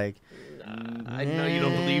 and I'm like, I know you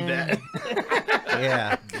don't believe that.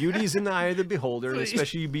 "Yeah, beauty's in the eye of the beholder, and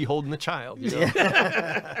especially you beholding the child." You know?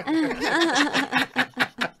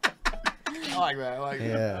 I like that. I like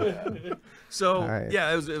that. yeah." So Right.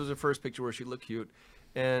 yeah, it was the first picture where she looked cute,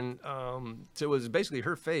 and so it was basically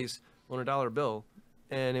her face on a dollar bill,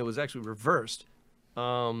 and it was actually reversed,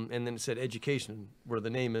 and then it said education, where the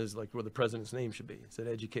name is, like where the president's name should be. It said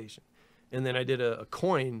education, and then I did a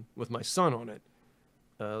coin with my son on it,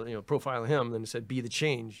 profiling him. And then it said be the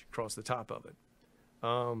change across the top of it,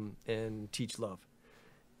 and teach love,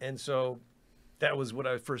 and so that was what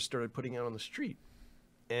I first started putting out on the street.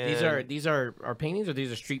 And These are our paintings, or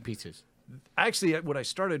these are street pieces? actually, what I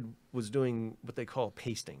started was doing what they call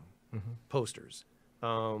pasting posters.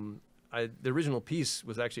 The original piece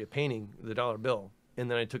was actually a painting, the dollar bill, and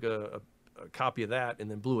then I took a copy of that and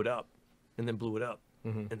then blew it up, and then blew it up,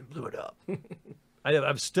 and then blew it up. I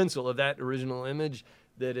have a stencil of that original image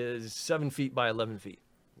that is 7 feet by 11 feet.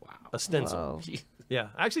 Wow. A stencil. Whoa. Yeah,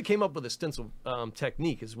 I actually came up with a stencil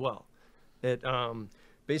technique as well. It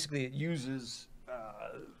basically it uses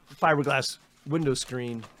fiberglass window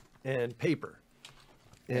screen and paper,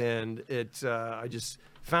 and I just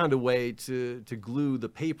found a way to glue the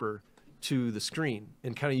paper to the screen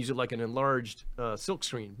and kind of use it like an enlarged silk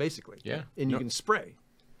screen, basically. Yeah. And you can spray.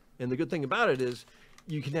 And the good thing about it is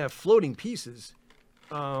you can have floating pieces,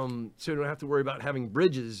 so you don't have to worry about having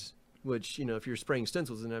bridges, which, if you're spraying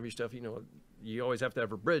stencils and heavy stuff, you always have to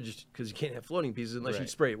have a bridge because you can't have floating pieces unless you Right.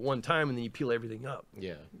 spray it one time and then you peel everything up.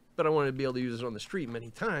 Yeah. But I wanted to be able to use it on the street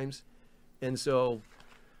many times. And so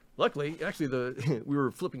luckily, actually, we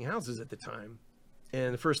were flipping houses at the time.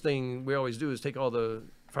 And the first thing we always do is take all the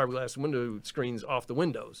fiberglass window screens off the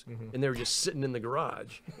windows. And they were just sitting in the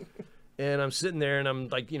garage. And I'm sitting there and I'm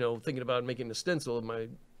like, thinking about making a stencil of my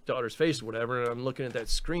daughter's face or whatever. And I'm looking at that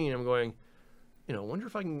screen. I'm going, I wonder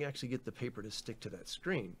if I can actually get the paper to stick to that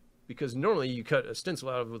screen. Because normally you cut a stencil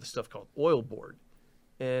out with stuff called oil board.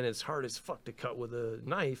 And it's hard as fuck to cut with a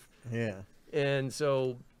knife. Yeah. And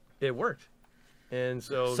so it worked. And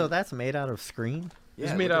So that's made out of screen?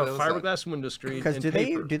 it's Yeah, made look out at of those, fiberglass window screen Because and do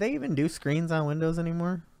paper. they even do screens on windows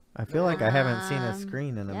anymore? I feel like I haven't seen a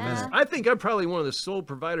screen in a yeah. minute. I think I'm probably one of the sole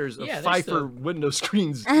providers of Yeah, they're Pfeiffer still- window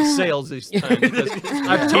screens sales this time. Because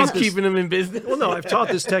I've taught this, keeping them in business. well, no, I've taught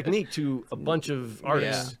this technique to a bunch of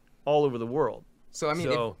artists all over the world. So I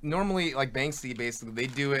mean, So- normally like Banksy, basically they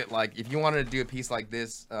do it like if you wanted to do a piece like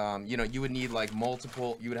this, you would need like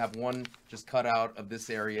multiple. You would have one just cut out of this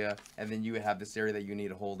area, and then you would have this area that you need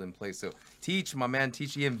to hold in place. So my man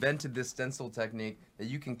Teach, he invented this stencil technique that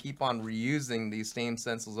you can keep on reusing these same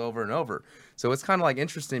stencils over and over. So it's kind of like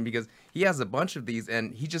interesting because he has a bunch of these,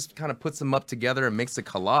 and he just kind of puts them up together and makes a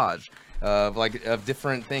collage of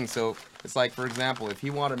different things. So it's like, for example, if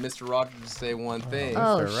he wanted Mr. Rogers to say one thing.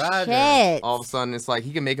 Oh, Mr. Rogers. shit. All of a sudden, it's like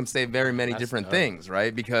he can make them say very many different dope. things,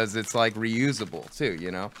 right? Because it's like reusable too,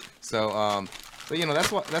 So,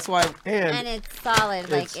 that's why. And it's solid.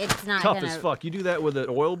 Like, it's not tough gonna. as fuck. You do that with an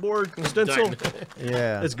oil board stencil,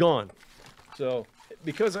 Yeah. it's gone. So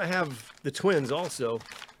because I have the twins also,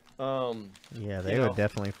 Yeah, they you would know,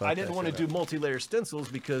 definitely fuck I didn't that want to shit do up. multi-layer stencils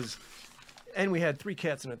and we had 3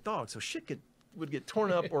 cats and a dog, so shit would get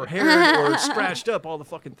torn up or haired or scratched up all the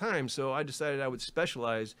fucking time. So I decided I would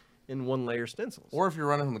specialize in 1-layer stencils. Or if you're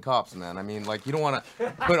running from the cops, man. I mean, like, you don't want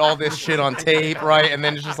to put all this shit on tape, right? And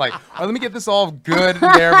then it's just like, oh, let me get this all good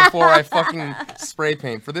there before I fucking spray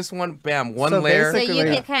paint. For this one, bam, one So layer. So you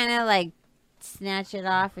basically- could kind of like snatch it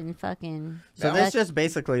off and fucking. So That this just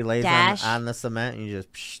basically lays Dash. on the cement and you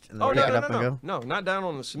just psh, and then Oh, pick no, it no, up no, and no. go? No, not down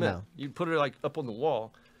on the cement. No. You put it like up on the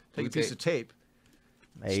wall, take a Blue piece of tape.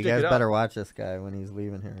 Hey, you Stick guys it up. better watch this guy when he's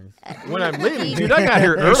leaving here. When I'm leaving, dude, I got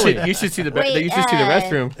here early. You should see the Wait, you should see the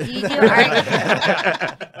restroom. Do you do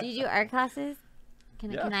art? Do you do art classes?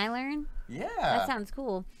 Can Yeah. Can I learn? Yeah. That sounds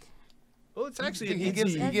cool. Well, it's actually he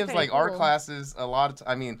gives That's like pretty art cool. classes a lot of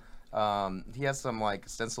I mean, he has some like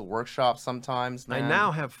stencil workshops sometimes, I man.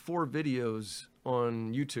 now have 4 videos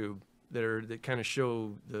on YouTube that kind of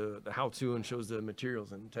show the how-to and shows the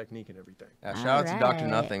materials and technique and everything. Shout out to Dr. Alright.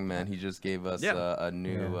 Nothing, man. He just gave us Yeah. a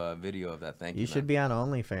new video of that. Thank you. You should man. be on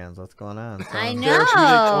OnlyFans. What's going on? I son?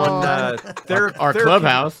 On know. Our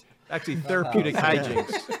clubhouse. Actually, therapeutic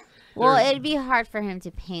hijinks. Well, it'd be hard for him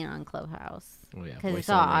to paint on Clubhouse Oh, yeah, because it's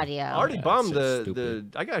voiceover. all audio. I already Yeah, bombed it's so the.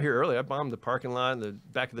 stupid. I got here early. I bombed the parking lot and the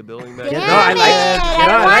back of the building. Back Damn there. No, I like it! it.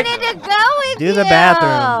 No, I I like wanted to go with Do you. the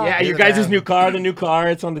bathroom. Yeah, Do your the guys' bathroom. new car, the new car.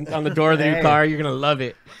 It's on the door of the new Hey. car. You're gonna love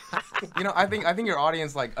it. You know, I think your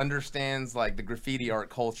audience like understands like the graffiti art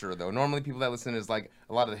culture though. Normally, people that listen is like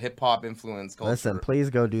a lot of the hip hop influence culture. Listen, please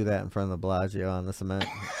go do that in front of the Bellagio on the cement.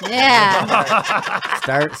 Yeah.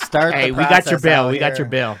 Start. Hey, the we got your process bill. out We got your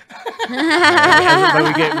here. bill. Everybody,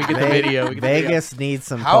 we get the video. We get the video. Vegas needs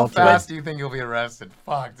some How culture. fast do you think you'll be arrested?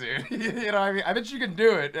 Fuck, dude. You know, what I mean, I bet you can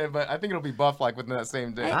do it, but I think it'll be buff like within that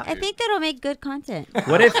same day. I think that'll make good content.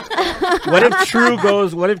 What if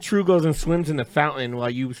True goes and swims in the fountain while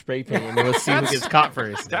you spray paint, and we'll see who gets caught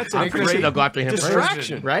first? That's I'm a pretty sure great they'll go after him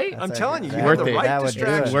distraction. first, right? I'm That's telling you, you that have Worth the it. right That would do it.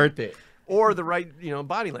 distraction Worth it. or the right,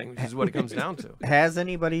 body language is what it comes down to. Has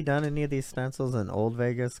anybody done any of these stencils in Old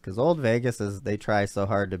Vegas? Because Old Vegas they try so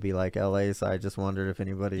hard to be like LA. So I just wondered if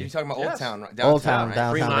anybody. You're talking about Old Yes. Town, right? Old Downtown, Town, right?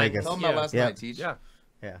 downtown Fremont. Vegas. Tell them about last Yeah. night, Teach. Yeah.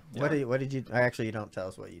 Yeah. Yeah. What did you? Actually, you don't tell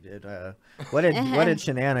us what you did. What did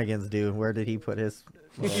Shenanigans do? Where did he put his?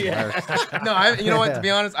 little marks? No, you know what? To be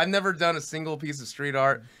honest, I've never done a single piece of street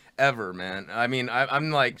art ever, man. I mean,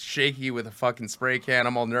 I'm like shaky with a fucking spray can.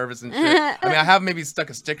 I'm all nervous and shit. I mean, I have maybe stuck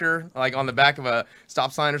a sticker like on the back of a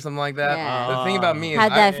stop sign or something like that. Yeah. The thing about me is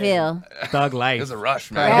How'd that feel? Thug It life. was a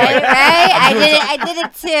rush, man. Right? I did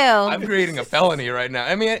it too. I'm creating a felony right now.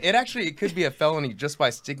 I mean, it could be a felony just by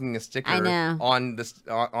sticking a sticker I know. on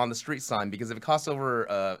the street sign because if it costs over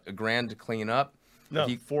a grand to clean up, No, if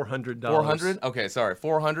you- $400. 400. Okay, sorry,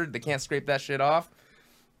 400. They can't scrape that shit off.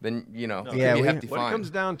 Then Yeah, could be a we- hefty What it fine. comes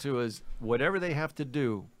down to is whatever they have to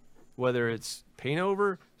do, whether it's paint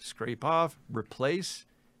over, scrape off, replace,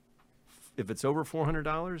 if it's over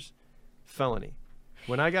 $400, felony.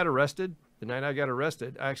 When I got arrested, the night I got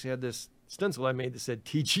arrested, I actually had this stencil I made that said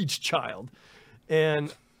 "Teach each child,"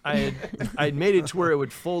 and I had made it to where it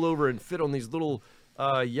would fold over and fit on these little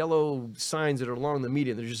yellow signs that are along the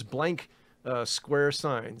median. They're just blank square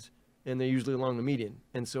signs, and they're usually along the median.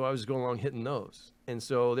 And so I was going along hitting those. And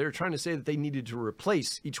so they were trying to say that they needed to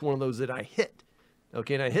replace each one of those that I hit.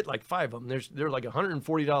 Okay, and I hit like 5 of them. They're like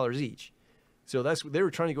 $140 each. So they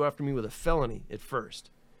were trying to go after me with a felony at first.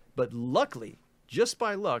 But luckily, just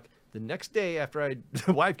by luck, the next day after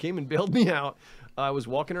the wife came and bailed me out, I was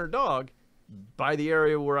walking her dog by the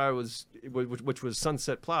area where I was, which was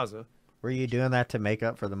Sunset Plaza. Were you doing that to make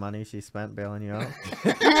up for the money she spent bailing you out? He's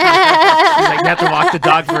like, you have to walk the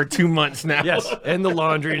dog for 2 months now. Yes, and the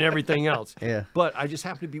laundry and everything else. Yeah. But I just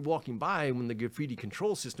happened to be walking by when the graffiti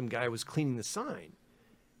control system guy was cleaning the sign.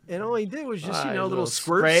 And all he did was just, A little little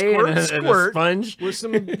squirt, spray squirt, and a squirt sponge. with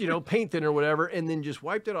some, paint thinner or whatever, and then just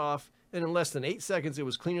wiped it off. And in less than 8 seconds, it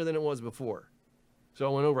was cleaner than it was before. So I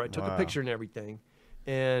went over, I took a Wow. picture and everything,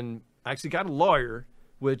 and I actually got a lawyer,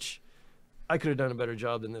 which I could have done a better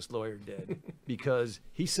job than this lawyer did because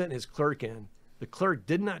he sent his clerk in. The clerk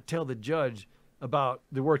did not tell the judge about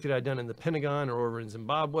the work that I'd done in the Pentagon or over in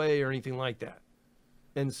Zimbabwe or anything like that.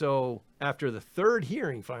 And so after the third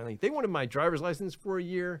hearing, finally, they wanted my driver's license for a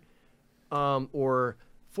year or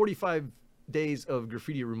 45 days of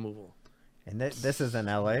graffiti removal. And this is in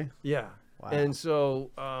LA. Yeah. Wow. And so,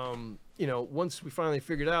 once we finally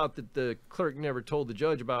figured out that the clerk never told the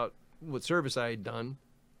judge about what service I had done,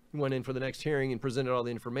 went in for the next hearing and presented all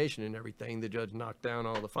the information and everything. The judge knocked down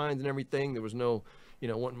all the fines and everything. There was no,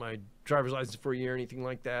 wanting my driver's license for a year or anything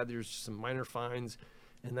like that. There's some minor fines,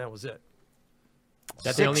 and that was it.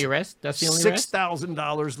 That's the only arrest? That's the only arrest?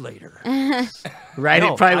 $6,000 later. Right?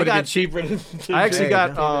 No, It probably I would have been got- cheaper. I actually Hey,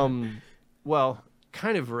 got, yeah.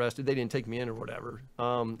 kind of arrested. They didn't take me in or whatever.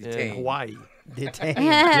 In Detained. Hawaii. Detained.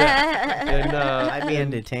 And I being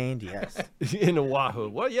detained, yes. in Oahu.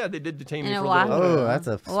 Well, yeah, they did detain me In for a little Oahu. bit. Oh, that's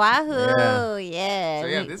a. Wahoo! Yeah. So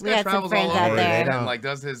yeah, we, this we guy had some travels all friends over out Hey, there. they don't- and like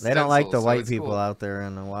does his. They don't like the stencils, so white it's people cool. out there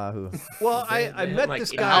in Oahu. Well, I met like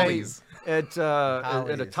this in guy Howleys. at a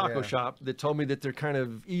Howleys, taco yeah. shop that told me that they're kind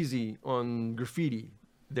of easy on graffiti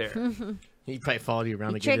there. He probably followed you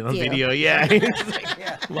around He to get it on tricked you. video. Yeah. He's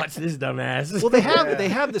like, watch this dumbass. Well, they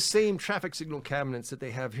have the same traffic signal cabinets that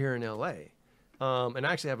they have here in LA, and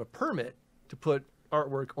I actually have a permit to put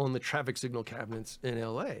artwork on the traffic signal cabinets in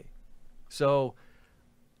LA. So,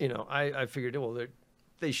 I figured, well,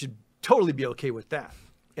 they should totally be okay with that.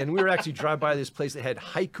 And we were actually drive by this place that had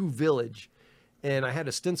Haiku Village, and I had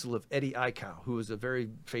a stencil of Eddie Aikau, who was a very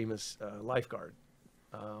famous lifeguard.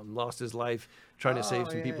 lost his life trying to save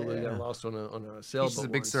some people that got lost on a sailboat. He's a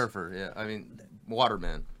big once. surfer. Yeah, I mean,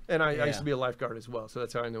 waterman. And I used to be a lifeguard as well, so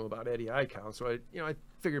that's how I know about Eddie Aikau. So I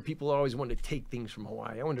figured people always wanted to take things from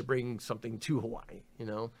Hawaii. I wanted to bring something to Hawaii,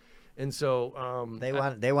 And so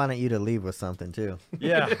they wanted you to leave with something too.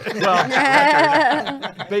 Yeah.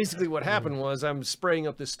 Well, basically what happened was I'm spraying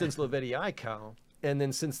up this stencil of Eddie Aikau, and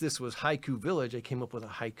then since this was Haiku Village, I came up with a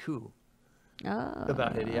haiku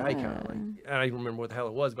about Eddie Aikau. And I don't remember what the hell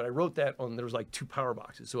it was, but I wrote that on, there was like 2 power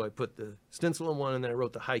boxes. So I put the stencil on one, and then I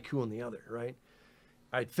wrote the haiku on the other, right?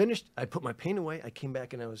 I'd finished, I put my paint away, I came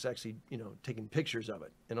back and I was actually, taking pictures of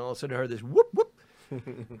it. And all of a sudden I heard this whoop, whoop.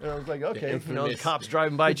 And I was like, okay, the cops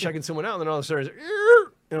driving by checking someone out, and then all of a sudden,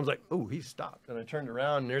 and I was like, oh, he stopped. And I turned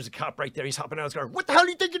around, and there's a cop right there. He's hopping out of his car. What the hell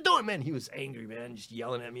do you think you're doing, man? He was angry, man, just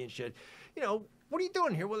yelling at me and shit. What are you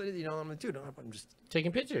doing here? Well, I'm like, dude, I'm just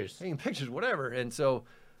taking pictures, whatever. And so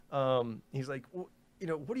he's like, well,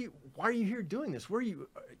 why are you here doing this? Where are you?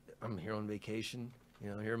 I'm here on vacation,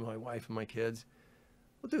 here with my wife and my kids.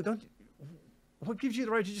 Well, dude, what gives you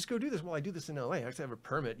the right to just go do this? Well, I do this in L.A. I actually have a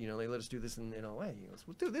permit. They let us do this in L.A. He goes,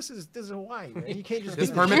 well, dude, this is Hawaii, man. You can't just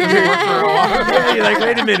This permit doesn't work for Hawaii. You're like,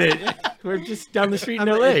 wait a minute, we're just down the street in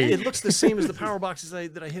L.A. It looks the same as the power boxes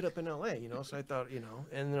that I hit up in L.A. So I thought,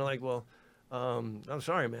 and they're like, well, I'm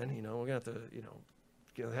sorry, man. We're gonna have to,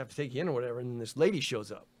 gonna have to take you in or whatever. And then this lady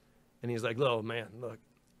shows up, and he's like, oh man, look,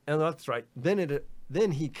 and that's right.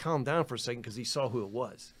 Then he calmed down for a second because he saw who it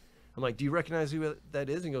was. I'm like, do you recognize who that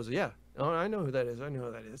is? And he goes, yeah. Oh, I know who that is. I know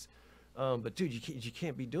who that is. But dude, you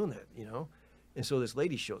can't be doing that, And so this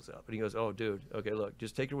lady shows up, and he goes, oh, dude, okay, look,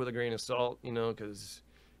 just take her with a grain of salt, because,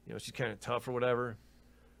 she's kind of tough or whatever.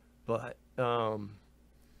 But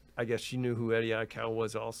I guess she knew who Eddie Aikau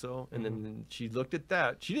was also. And then she looked at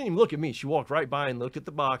that. She didn't even look at me. She walked right by and looked at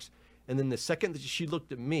the box. And then the second that she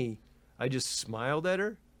looked at me, I just smiled at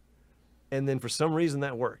her. And then for some reason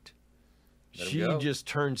that worked. She just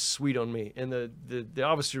turned sweet on me, and the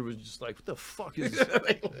officer was just like, "What the fuck is this?"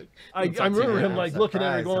 I remember him like looking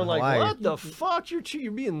at her, going like, "What the fuck?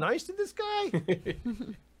 You're being nice to this guy?"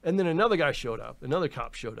 And then another guy showed up, another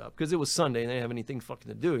cop showed up because it was Sunday and they didn't have anything fucking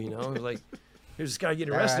to do, It was like, here's this guy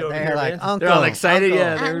getting arrested over here, like, man. They're all excited,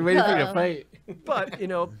 yeah. They're waiting for you to fight. But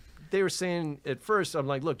they were saying at first, I'm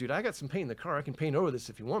like, look, dude, I got some paint in the car. I can paint over this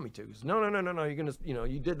if you want me to. He goes, no. You're gonna,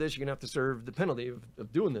 you did this. You're gonna have to serve the penalty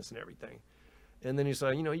of doing this and everything. And then he's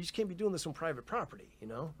like, you just can't be doing this on private property,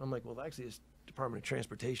 I'm like, well, actually, it's Department of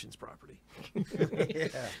Transportation's property.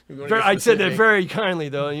 I said that very kindly,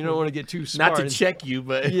 though. You don't want to get too smart. Not to check you,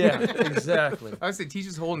 but... Yeah, exactly. I would say teach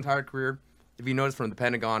his whole entire career. If you notice from the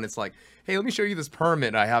Pentagon, it's like, hey, let me show you this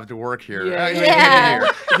permit I have to work here.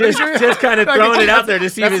 Just kind of throwing it out there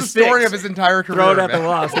to see if it's it's the story fixed. of his entire career. Throw it at the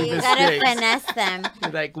wall. See You if gotta it's fixed. finesse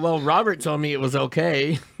them. Like, well, Robert told me it was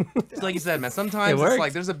okay. It's like you said, man, sometimes It it's works.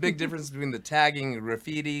 like there's a big difference between the tagging and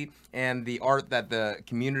graffiti and the art that the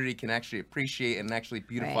community can actually appreciate and actually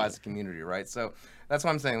beautifies the community, right? So that's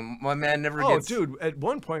what I'm saying. My man never gets... Oh, dude, at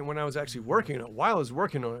one point when I was actually working on it, while I was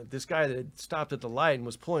working on it, this guy that had stopped at the light and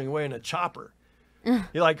was pulling away in a chopper,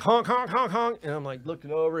 he like, honk, honk, honk, honk. And I'm like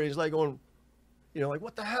looking over, and he's like going, like,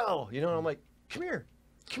 what the hell? And I'm like, come here.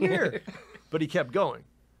 But he kept going.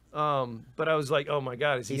 But I was like, oh my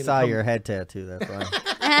God, is he He gonna saw come? your head tattoo. That's why.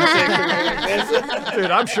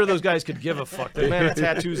 Dude, I'm sure those guys could give a fuck. The amount of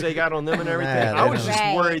tattoos they got on them and everything. Yeah, I was they just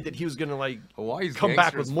know. worried that he was gonna like Hawaii's come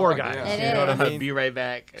back gangster with as more fuck, guys. yeah. It You know what I is. mean? Be right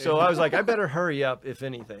back. So I was like, I better hurry up, if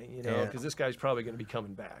anything, Yeah. because this guy's probably going to be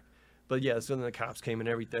coming back. But yeah, so then the cops came and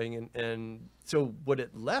everything. And so what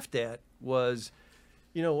it left at was,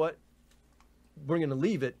 you know what? We're going to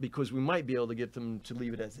leave it because we might be able to get them to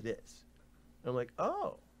leave it as it is. I'm like,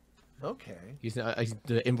 oh, okay.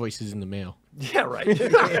 The invoice is in the mail. Yeah, right.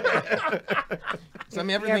 So I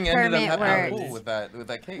mean, everything Your ended up permit happening works. cool with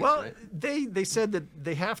that case, Well, right? they said that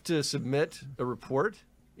they have to submit a report,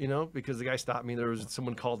 because the guy stopped me. There was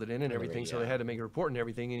someone called it in and everything, so they had to make a report and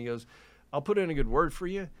everything. And he goes, "I'll put in a good word for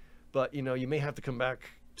you, but you may have to come back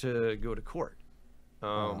to go to court."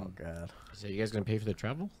 Oh God. So you guys gonna pay for the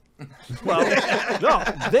travel? Well, no.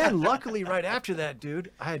 Then luckily, right after that,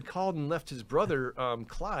 dude, I had called and left his brother,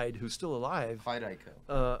 Clyde, who's still alive, Clyde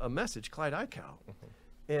Aikau. a message, Clyde Aikau.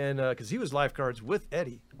 And because he was lifeguards with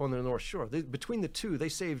Eddie on the North Shore. Between the two, they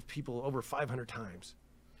saved people over 500 times.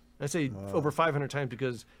 I say over 500 times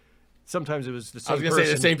because sometimes it was the same I was gonna say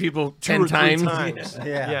the person same people 2 10 or 3 times. times.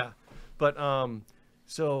 Yeah. Yeah. But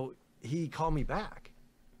so he called me back.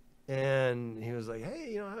 And he was like,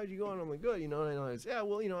 hey, how'd you going? I'm like, good, and I was, yeah,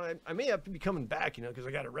 well, I may have to be coming back, because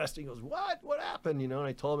I got arrested. He goes, what happened? And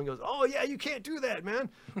I told him, he goes, oh yeah, you can't do that, man.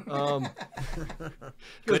 He goes,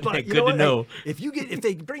 Good, "But good to know. Hey, if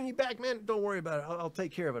they bring you back, man, don't worry about it. I'll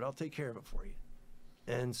take care of it. I'll take care of it for you.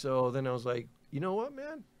 And so then I was like, you know what,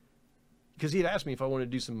 man? Because he had asked me if I wanted to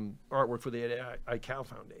do some artwork for the iCal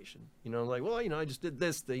Foundation. I'm like, well, I just did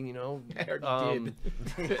this thing, I already did.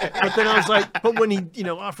 But then I was like, but when he,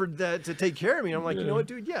 offered that to take care of me, I'm like, you know what,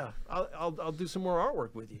 dude, yeah, I'll do some more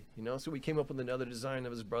artwork with you, So we came up with another design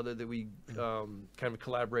of his brother that we kind of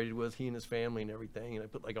collaborated with, he and his family and everything. And I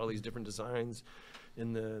put like all these different designs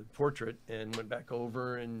in the portrait and went back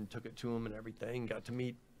over and took it to him and everything. Got to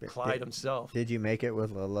meet Clyde himself. Did you make it with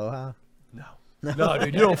Aloha? No. No,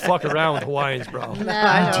 dude, you don't fuck around with Hawaiians, bro. No.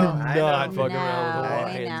 I Do know, not fuck No, around with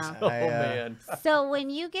I Hawaiians. know. Oh, man. So when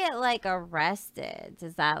you get like arrested,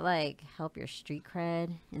 does that like help your street cred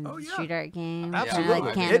in Oh, the yeah. street art game? Absolutely. Kinda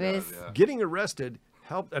like cannabis. Getting arrested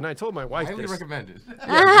helped, and I told my wife Highly this. recommended.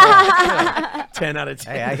 10 out of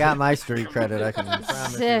 10. Hey, I got my street credit. I can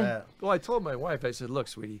promise you that. Well, I told my wife, I said, look,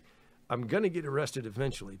 sweetie, I'm going to get arrested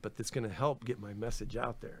eventually, but it's going to help get my message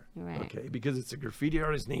out there. Right. Okay? Because it's a graffiti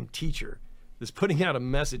artist named Teacher that's putting out a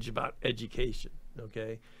message about education.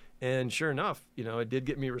 Okay? And sure enough, it did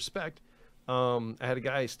get me respect. I had a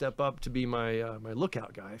guy step up to be my my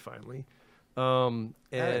lookout guy finally. And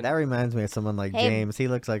That reminds me of someone like Hey, James. He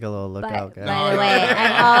looks like a little lookout guy. By the way,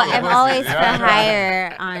 I'm always for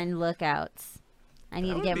hire on lookouts. I need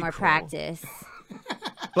That to would get be more cool. practice.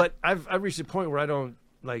 but I've reached a point where I don't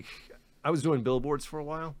like. I was doing billboards for a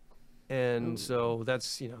while, and so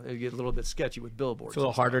that's it get a little bit sketchy with billboards. It's a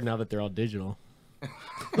little harder now that they're all digital.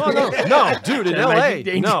 No, dude, in That LA, might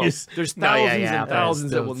be no, dangerous. there's No, thousands yeah, and but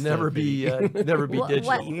thousands that still- will still never be never be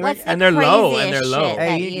digital. What's the And they're low, and craziest they're low. shit Hey,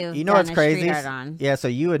 that you you've know what's done a street crazy? art on? Yeah, so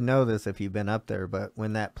you would know this if you've been up there, but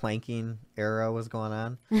when that planking era was going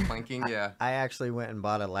on, Planking, yeah. I actually went and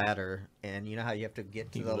bought a ladder, and you know how you have to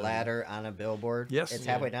get to the ladder on a billboard? Yes. It's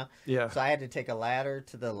Yeah. halfway down. Yeah. So I had to take a ladder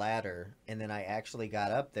to the ladder, and then I actually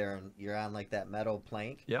got up there, and you're on like that metal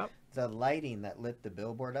plank. Yep. The lighting that lit the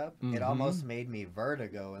billboard up, it almost made me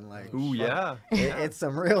vertigo and like. Ooh, yeah. It's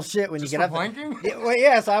some real shit when Just you for get up. planking? Yeah, well,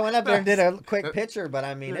 yeah. So I went up there and did a quick picture, but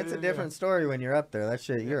I mean, it's a different story when you're up there. That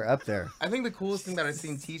shit, you're up there. I think the coolest thing that I've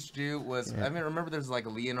seen Teach do was I remember there's like a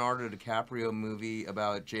Leonardo DiCaprio movie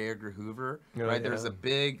about J. Edgar Hoover, Oh, right? There's yeah. a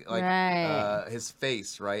big like Right. his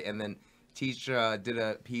face, right? And then Teach did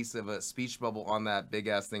a piece of a speech bubble on that big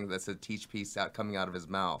ass thing that said Teach piece out coming out of his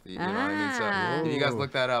mouth. You know what I mean? Ah. So you guys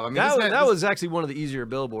look that up. I mean, That was actually one of the easier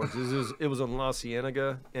billboards. It was on La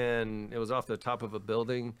Cienega, and it was off the top of a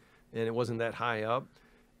building, and it wasn't that high up,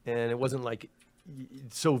 and it wasn't like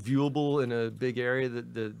so viewable in a big area.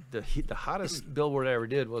 The hottest billboard I ever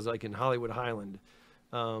did was like in Hollywood Highland,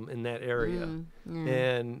 in that area,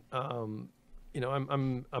 and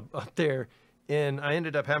I'm up there, and I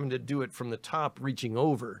ended up having to do it from the top, reaching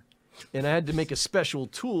over, and I had to make a special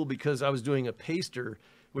tool because I was doing a paster,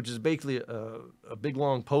 which is basically a big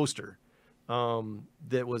long poster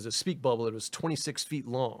that was a speak bubble that was 26 feet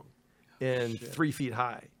long and 3 feet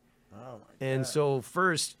high. Oh my And so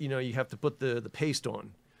first, you have to put the paste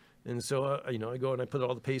on. And so, I go and I put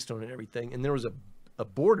all the paste on and everything. And there was a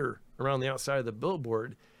border around the outside of the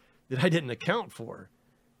billboard that I didn't account for.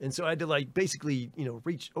 And so I had to basically,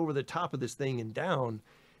 reach over the top of this thing and down.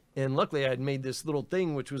 And luckily I had made this little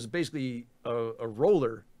thing, which was basically a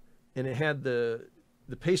roller, and it had the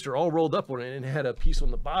paster all rolled up on it, and it had a piece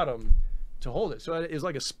on the bottom to hold it. So it was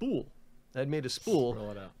like a spool. I had made a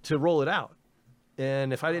spool to roll it out.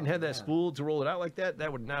 And if I didn't have that spool to roll it out like that,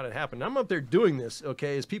 that would not have happened. I'm up there doing this,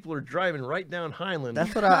 okay, as people are driving right down Highland.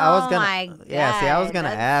 That's what I was Oh gonna. my Yeah, see, I was God, gonna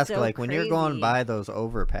that's ask, so like, when you're going crazy. by those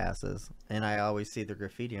overpasses, and I always see the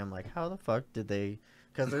graffiti, I'm like, how the fuck did they?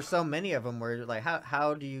 Because there's so many of them where you're like,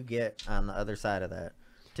 how do you get on the other side of that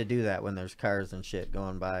to do that when there's cars and shit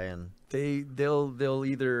going by and they'll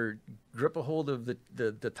either grip a hold of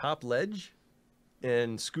the top ledge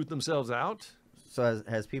and scoot themselves out. so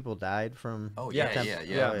has people died from? Oh Yeah. yeah, yeah, Oh,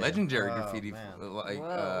 yeah. yeah. Legendary Oh, graffiti man.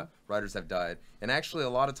 Whoa. writers have died, and actually a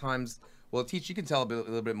lot of times, well, Teach, you can tell a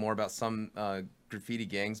little bit more about some graffiti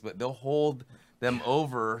gangs, but they'll hold them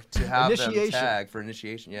over to have them Initiation. tag for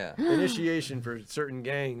initiation. Yeah. Initiation for certain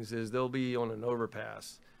gangs is they'll be on an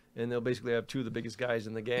overpass, and they'll basically have two of the biggest guys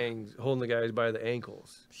in the gangs holding the guys by the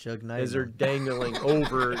ankles Suge Knight. as they're dangling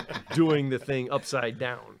over, doing the thing upside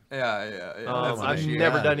down. Yeah. That's I've initiation.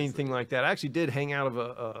 never done anything like that. I actually did hang out of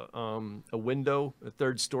a window, a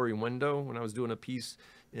third-story window, when I was doing a piece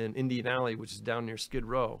in Indian Alley, which is down near Skid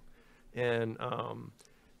Row, and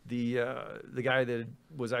the guy that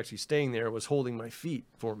was actually staying there was holding my feet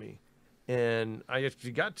for me, and I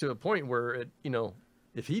actually got to a point where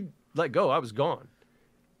if he let go, I was gone,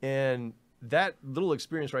 and that little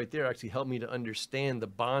experience right there actually helped me to understand the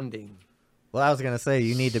bonding. Well, I was gonna say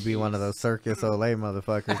you need to be one of those Circus Olay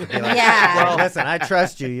motherfuckers. To be like, Yeah. well, listen, I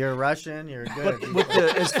trust you. You're Russian. You're good. With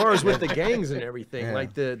as far as with the gangs and everything,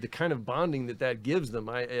 like the kind of bonding that gives them,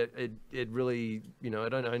 it really, I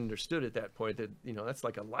understood at that point that that's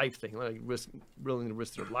like a life thing, like willing to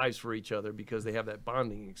risk their lives for each other because they have that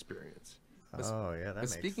bonding experience. Oh yeah, that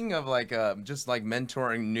makes. Speaking of just like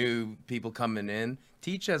mentoring new people coming in,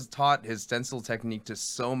 Teach has taught his stencil technique to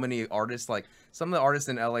so many artists. Like some of the artists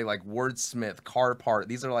in LA, like Wordsmith, Carpart.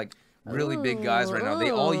 These are like really big guys right now. They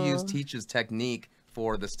all use Teach's technique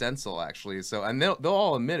for the stencil, actually. So and they'll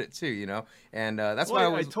all admit it too, And that's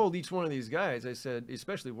why I told each one of these guys. I said,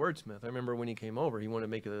 especially Wordsmith. I remember when he came over, he wanted to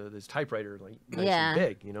make this typewriter like nice and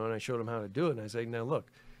big, and I showed him how to do it. And I said, now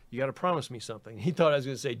look. You got to promise me something. He thought I was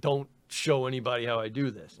going to say, don't show anybody how I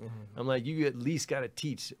do this. I'm like, you at least got to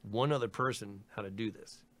teach one other person how to do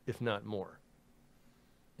this, if not more.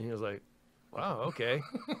 And he was like, wow, okay.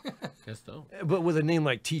 Guess so. But with a name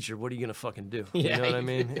like Teacher, what are you going to fucking do? Yeah. You know what I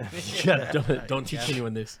mean? Don't teach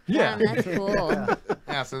anyone this. Yeah. That's cool.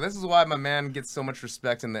 Yeah, so this is why my man gets so much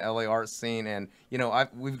respect in the LA art scene, and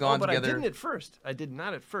we've gone but together. I didn't at first. I did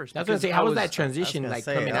not at first. I was gonna say, how was that transition gonna like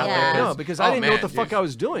say, coming yeah. out? Yeah. No, because I didn't know what the fuck I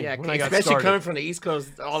was doing when I got especially started. coming from the East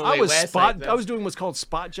Coast all the I way was west. I was doing what's called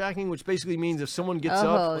spot jacking, which basically means if someone gets Oh.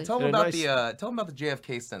 up, Tell them in a about nice- tell them about the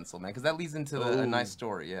JFK stencil, man, because that leads into a nice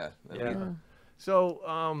story. Yeah.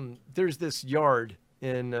 So there's this yard,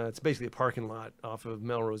 and it's basically a parking lot off of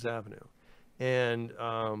Melrose Avenue. And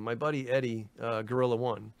my buddy Eddie, Gorilla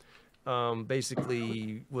One,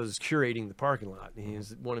 basically was curating the parking lot. He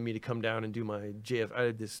wanted me to come down and do my JF. I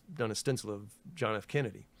had done a stencil of John F.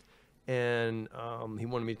 Kennedy. And he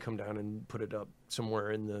wanted me to come down and put it up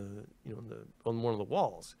somewhere in on one of the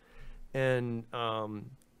walls. And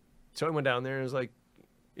so I went down there and it was like,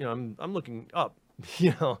 I'm looking up,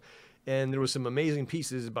 and there was some amazing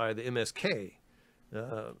pieces by the MSK,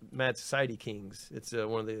 Mad Society Kings. It's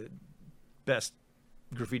one of the best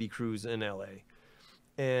graffiti crews in LA.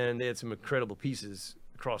 And they had some incredible pieces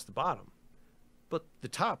across the bottom. But the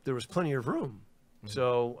top, there was plenty of room.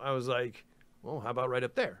 So I was like, well, how about right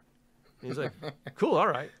up there? And he's like, cool, all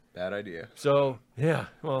right. Bad idea. So, yeah,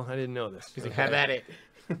 well, I didn't know this. He's like, have at it.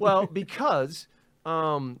 Well, because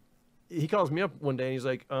he calls me up one day and he's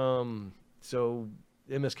like, so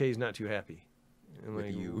MSK is not too happy. I'm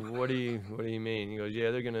like, what do you mean? He goes,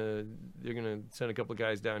 yeah, they're gonna send a couple of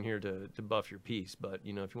guys down here to buff your piece, but if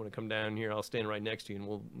you want to come down here, I'll stand right next to you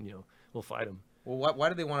and we'll fight them. Well, why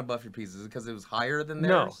did they want to buff your pieces? Is it because it was higher than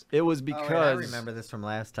No, theirs? it was Oh, because wait, I remember this from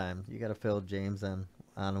last time. You got to fill James in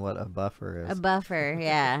on what a buffer is. A buffer,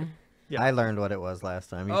 yeah. Yeah. I learned what it was last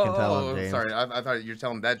time. You can tell him, James. Sorry. I thought you were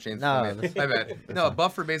telling that, James. No, My bad. No, a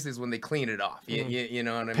buffer basically is when they clean it off. You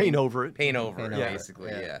know what I mean? paint over it. Paint over it, Paint over it, basically,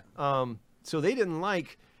 yeah. yeah. So they didn't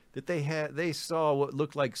like that they saw what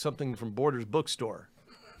looked like something from Borders bookstore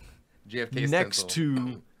JFK next stencil.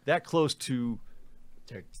 to that close to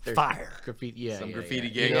There's fire. graffiti, yeah, Some yeah, graffiti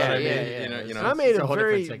yeah. gigs. You know what I mean? You So know, I made it's a a whole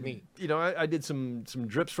very, different technique. I did some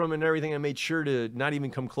drips from it and everything. I made sure to not even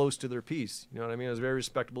come close to their piece. You know what I mean? I was very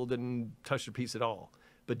respectable, didn't touch their piece at all.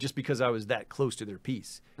 But just because I was that close to their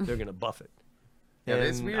piece, they're going to buff it. Yeah, and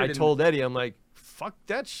it's weird, I and- told Eddie, I'm like, fuck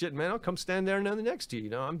that shit, man. I'll come stand there next to you.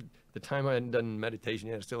 The time I hadn't done meditation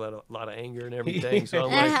yet, I still had a lot of anger and everything. So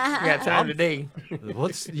I'm like, We got time today.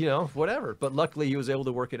 what's whatever. But luckily he was able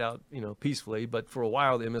to work it out peacefully. But for a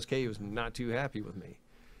while the MSK was not too happy with me,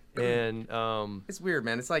 and it's weird,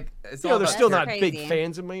 man. It's like it's they're all about still That's not crazy. big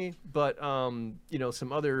fans of me. But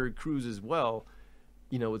some other crews as well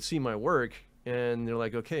would see my work and they're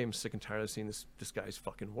like, okay, I'm sick and tired of seeing this guy's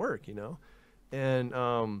fucking work, and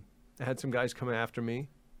I had some guys come after me.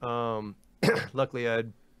 Luckily I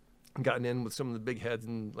had gotten in with some of the big heads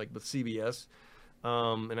and like with CBS,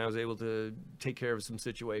 and I was able to take care of some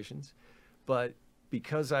situations. But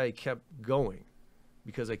because I kept going,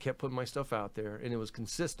 because I kept putting my stuff out there and it was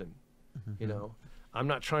consistent, I'm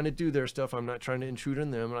not trying to do their stuff. I'm not trying to intrude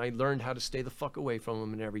on them. And I learned how to stay the fuck away from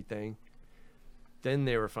them and everything. Then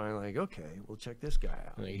they were finally like, okay, we'll check this guy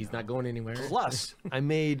out. Like, he's not going anywhere. Plus, I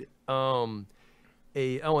made and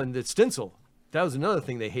the stencil. That was another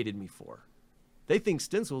thing they hated me for. They think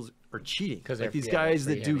stencils are cheating. 'Cause Like they're- these yeah, guys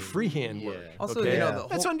that do freehand. freehand work. Yeah. Also, okay? the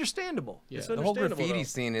That's whole, understandable. Yeah. It's the whole understandable, graffiti though.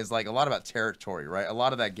 scene is like a lot about territory, right? A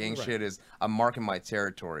lot of that gang shit is I'm marking my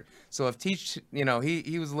territory. So if Teach,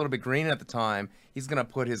 he was a little bit green at the time, he's gonna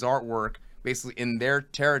put his artwork basically in their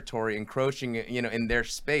territory, encroaching, in their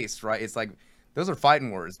space, right? It's like those are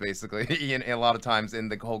fighting words, basically, a lot of times in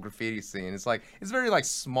the whole graffiti scene. It's like it's a very like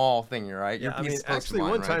small thing, right? Yeah, Your piece is close to actually, mine,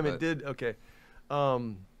 one right? time But- it did. Okay,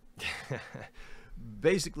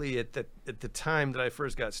 basically at the time that I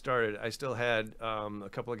first got started, I still had a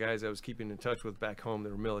couple of guys I was keeping in touch with back home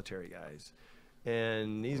that were military guys,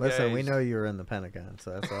 and these Listen, guys. we know you were in the Pentagon,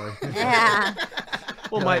 so that's all. Yeah.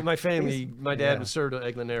 Well, my family, my dad was served at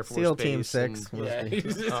Eglin Air Force SEAL Base. Team 6. and, Yeah.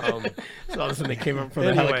 So all of a sudden they came up from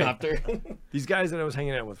Anyway. the helicopter. these guys that I was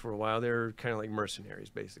hanging out with for a while, they're kind of like mercenaries,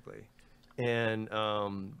 basically. And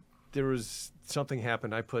there was something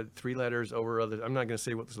happened. I put 3 letters over other. I'm not going to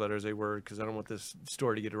say what those letters they were because I don't want this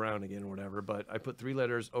story to get around again or whatever. But I put 3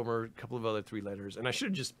 letters over a couple of other 3 letters, and I should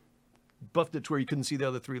have just buffed it to where you couldn't see the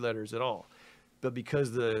other 3 letters at all. But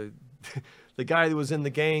because the guy that was in the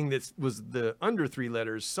gang that was the under 3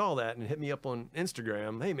 letters saw that and hit me up on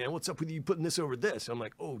Instagram. Hey man, what's up with you putting this over this? I'm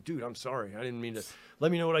like, oh dude, I'm sorry. I didn't mean to.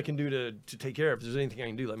 Let me know what I can do to take care of. If there's anything I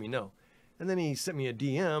can do, let me know. And then he sent me a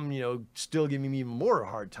DM, still giving me even more a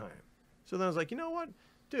hard time. So then I was like, you know what,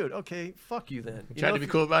 dude? Okay, fuck you then. You Tried know, to be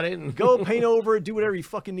cool about it. And Go paint over it. Do whatever you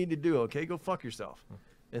fucking need to do. Okay, go fuck yourself.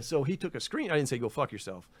 And so he took a screen. I didn't say go fuck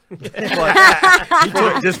yourself.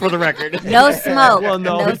 just for the record. No smoke. Well,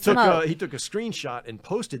 no, no he smoke. took a screenshot and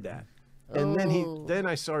posted that. And Oh. then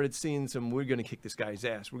I started seeing some. We're gonna kick this guy's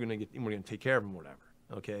ass. We're gonna take care of him, whatever.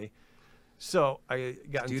 Okay. So I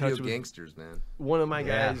got in Studio touch with gangsters, man. one of my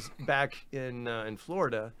Yeah. guys back in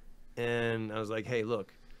Florida, and I was like, hey,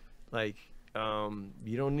 look, like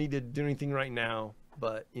you don't need to do anything right now,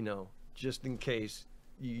 but just in case,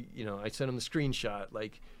 I sent him the screenshot,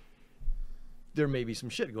 like. There may be some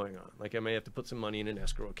shit going on. Like I may have to put some money in an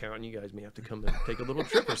escrow account, and you guys may have to come and take a little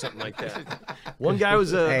trip or something like that. One guy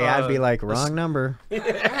was a. Hey, I'd be like, wrong number. One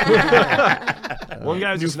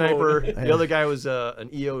guy was a New sniper. phone. The other guy was an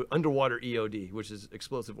underwater EOD, which is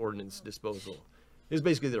explosive ordnance disposal. It was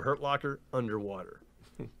basically the Hurt Locker underwater.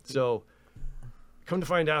 So, come to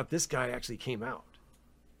find out, this guy actually came out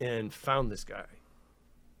and found this guy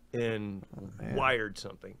and man. wired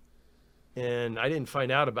something. And I didn't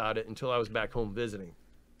find out about it until I was back home visiting.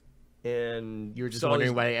 And You were just saw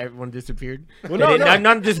wondering these- why everyone disappeared? Well, They no, didn't-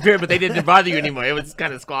 no. Not disappeared, but they didn't bother you anymore. It was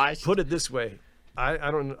kind of squashed. Put it this way, I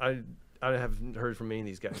haven't heard from any of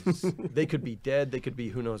these guys. They could be dead. They could be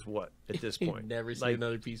who knows what at this You point. never see Like,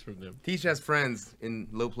 another piece from them. Teach has friends in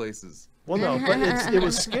low places. Well, no, but it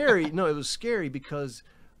was scary. No, it was scary because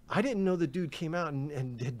I didn't know the dude came out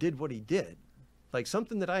and did what he did. Like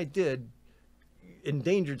something that I did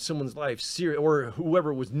endangered someone's life, or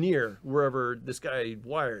whoever was near wherever this guy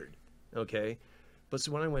wired. Okay, but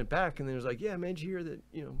so when I went back and they was like, yeah, man, did you hear that?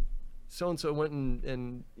 So and so went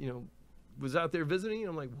and was out there visiting.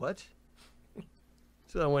 I'm like, what?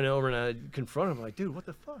 So I went over and I confronted him, like, dude, what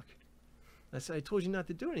the fuck? I said, I told you not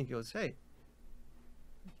to do it. And he goes, hey,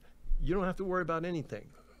 you don't have to worry about anything,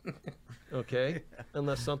 okay,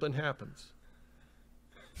 unless something happens.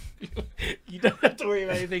 You don't have to worry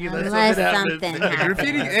about anything Unless happens. something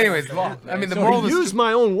Graffiti, happens. anyways. I mean, the So moral of he the used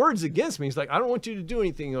my own words against me. He's like, I don't want you to do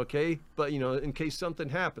anything, okay, but in case something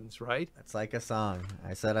happens, right? It's like a song.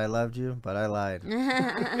 I said I loved you, but I lied.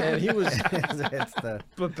 And he was, It's the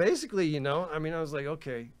but basically, I mean, I was like,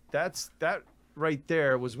 okay, that right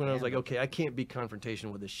there was when I was like, okay, I can't be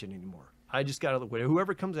confrontational with this shit anymore. I just gotta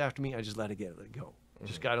whoever comes after me, I just let it go.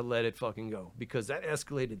 Just gotta let it fucking go because that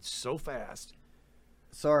escalated so fast.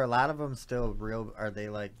 So are a lot of them still real? Are they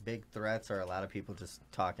like big threats, or are a lot of people just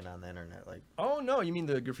talking on the internet like Oh no, you mean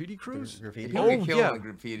the graffiti crews? graffiti? people get Oh, killed yeah. in the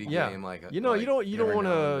graffiti Yeah. game. Like You know, you don't every wanna-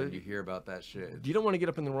 now and then you hear about that shit. You don't want to get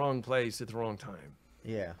up in the wrong place at the wrong time.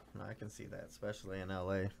 Yeah, no, I can see that, especially in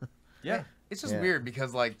LA. Yeah. It's just Yeah. weird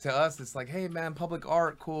because, like, to us, it's like, hey, man, public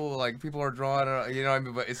art, cool. Like, people are drawing, what I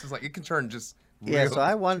mean? But it's just like, it can turn just Yeah, real. so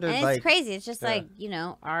I wondered And it's like crazy. It's just Yeah. like,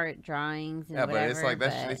 art, drawings, and Yeah, but whatever. it's like,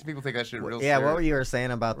 that but- shit, people take that shit real yeah, what serious. you were saying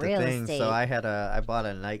about the Real thing. estate. So I bought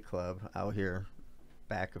a nightclub out here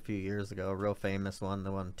back a few years ago, a real famous one,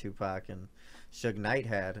 the one Tupac and Suge Knight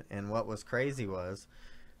had. And what was crazy was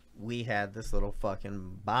we had this little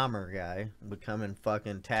fucking bomber guy would come and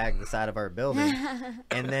fucking tag the side of our building,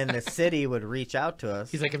 and then the city would reach out to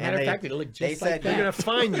us. He's like, a and matter of they- fact, it'll look they just said like They're that. gonna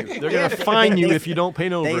fine you. They're gonna fine you if you don't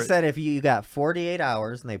paint over They it. said if you got 48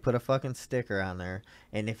 hours, and they put a fucking sticker on there,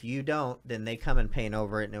 and if you don't, then they come and paint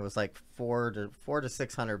over it, and it was like $400 to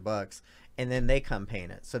 $600, and then they come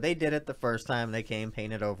paint it. So they did it the first time. They came,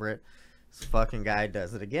 painted over it. This fucking guy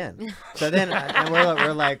does it again. So then and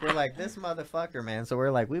we're like this motherfucker, man. So we're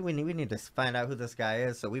like we need to find out who this guy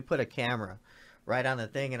is. So we put a camera right on the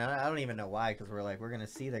thing, and I don't even know why, because we're like, we're gonna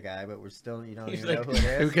see the guy, but we're still, you don't He's even like, know who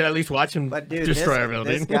it we is. could at least watch him But dude, destroy our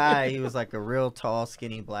this building. guy, he was like a real tall,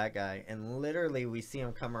 skinny black guy, and literally we see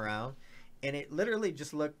him come around, and it literally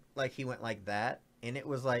just looked like he went like that, and it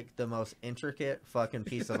was like the most intricate fucking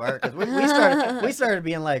piece of art. Because we started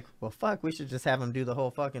being like, well, fuck, we should just have him do the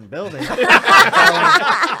whole fucking building.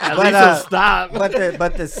 At least he'll stop.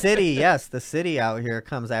 But the city, yes, the city out here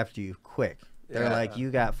comes after you quick. They're Yeah. like,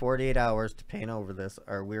 you got 48 hours to paint over this,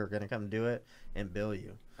 or we were gonna come do it and bill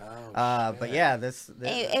you. But yeah, this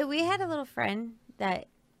Hey, we had a little friend that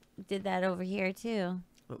did that over here too.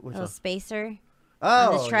 which Little one? spacer.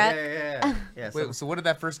 Oh, truck. yeah. Wait, so what did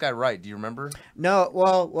that first guy write? Do you remember? No,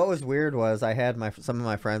 well, what was weird was I had some of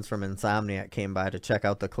my friends from Insomniac came by to check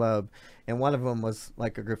out the club, and one of them was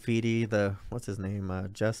like a graffiti. What's his name?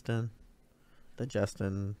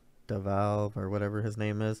 Justin DeValve or whatever his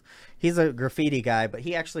name is. He's a graffiti guy, but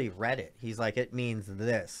he actually read it. He's like, it means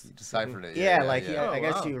this. You deciphered it. Yeah, Oh, I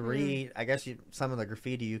guess wow. you read. I guess some of the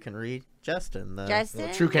graffiti you can read. Justin.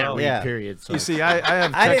 Justin? True can't read, Yeah. period. So. You see, I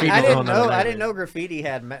have I Graffiti's a whole didn't nother know. I language. didn't know graffiti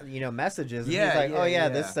had messages. And Yeah, he's like, yeah, oh yeah, yeah.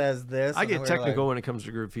 this says this. I and get we were technical like, when it comes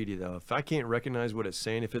to graffiti, though. If I can't recognize what it's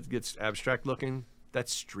saying, if it gets abstract looking,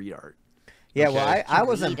 that's street art. yeah, well, Okay. I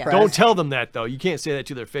was Read it. impressed. Don't tell them that, though. You can't say that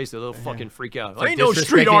to their face. They'll fucking freak out. like I ain't no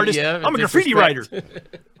street disrespecting- artist. yeah, I'm a graffiti writer.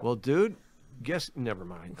 disrespect. Well, dude, never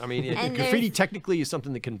mind. I mean, And graffiti there's- technically is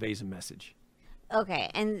something that conveys a message. Okay,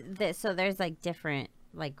 and so there's like different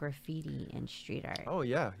like graffiti and street art. Oh,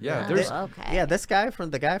 yeah. Yeah. There's okay. Yeah, the guy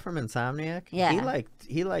from Insomniac. Yeah.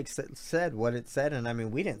 he said what it said, and I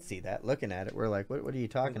mean we didn't see that. Looking at it, we're like, what are you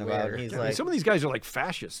talking about? Where? And he's I mean, like, some of these guys are like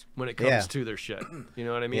fascists when it comes Yeah. to their shit. You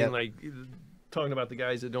know what I mean? Yep. Like talking about the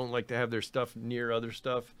guys that don't like to have their stuff near other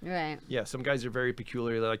stuff. Right. Yeah, some guys are very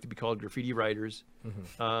peculiar. They like to be called graffiti writers.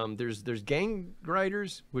 There's gang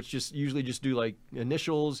writers, which just usually just do like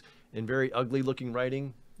initials and very ugly looking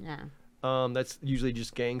writing. Yeah. That's usually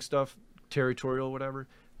just gang stuff, territorial, whatever.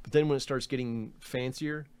 But then when it starts getting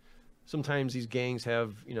fancier, sometimes these gangs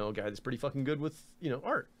have, a guy that's pretty fucking good with,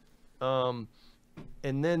 art.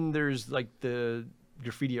 And then there's like the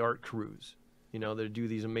graffiti art crews, that do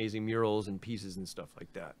these amazing murals and pieces and stuff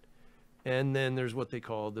like that. And then there's what they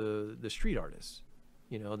call the street artists,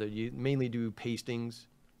 that you mainly do pastings,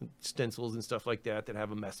 stencils and stuff like that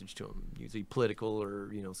have a message to them, usually political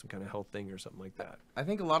or, some kind of health thing or something like that. I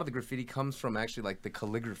think a lot of the graffiti comes from actually like the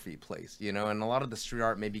calligraphy place, and a lot of the street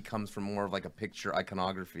art maybe comes from more of like a picture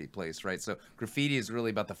iconography place, right? So graffiti is really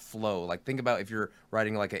about the flow. Like think about if you're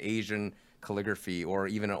writing like an Asian calligraphy or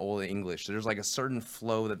even an old English. There's like a certain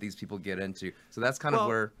flow that these people get into. So that's kind of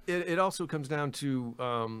where it also comes down to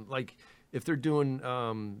like if they're doing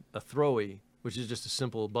a throwy, which is just a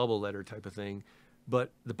simple bubble letter type of thing,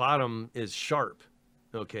 but the bottom is sharp,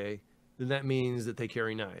 okay, then that means that they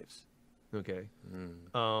carry knives, okay.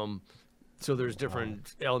 So there's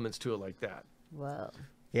different elements to it like that. Whoa.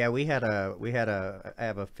 yeah, I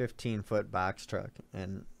have a 15-foot box truck,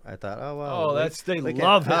 and I thought, oh well. Oh, look they at-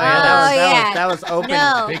 love oh, it. yeah, Oh, that was open.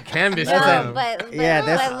 No. Big canvas. No, for but Yeah,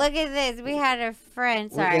 this- look at this. We had a friend.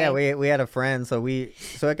 We- Sorry. Yeah, we had a friend, so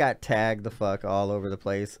it got tagged the fuck all over the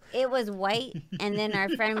place, It was white, and then our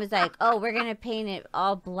friend was like, "Oh, we're gonna paint it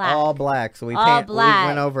all black." all black. So we All we black.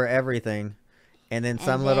 went over everything, and then and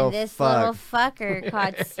some then little this fuck little fucker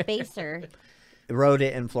called Spacer. wrote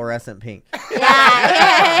it in fluorescent pink.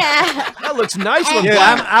 Yeah. That looks nice on Dude,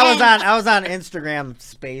 black. I was on Instagram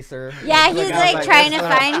Spacer. Yeah, Look, he's I was like trying to this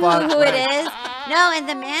little find fuck, who it like- is. No, and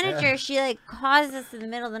the manager, she like calls us in the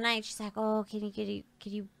middle of the night. She's like, "Oh, can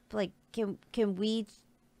you like can we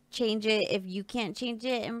change it if you can't change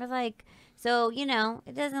it?" And we're like, "So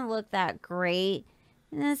it doesn't look that great."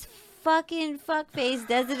 And this fucking fuckface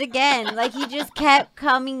does it again. Like he just kept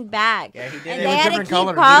coming back. Yeah, he did and it they in had to different keep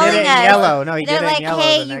color. He calling did it in us. yellow. No, he They're did it in like, yellow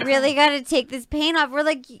 "Hey, the you next really got to take this paint off." We're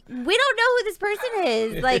like, "We don't know who this person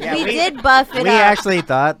is." Like Yeah, we we- did buff it We up. actually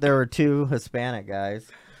thought there were two Hispanic guys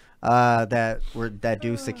that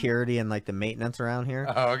do security and like the maintenance around here.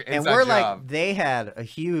 Oh, okay, And inside we're job. like, they had a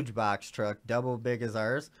huge box truck, double big as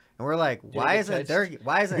ours, and we're like, why isn't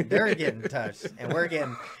they're getting touched? And we're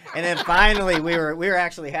getting, and then finally we were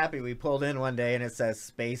actually happy. We pulled in one day and it says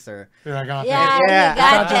Spacer. You're like, oh, Yeah, Yeah, you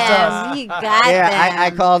got not just us. them. You got Yeah, them.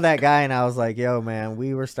 I called that guy and I was like, yo man,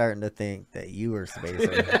 we were starting to think that you were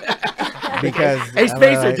Spacer. Because Hey, I'm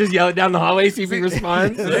Spacer, like- just yell it down the hallway, see if he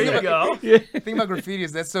responds. There you go. The thing about graffiti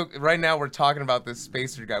is that's so. Right now we're talking about this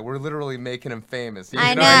Spacer guy. We're literally making him famous. You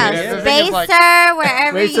I know what I know. mean? The thing is, like- Spacer,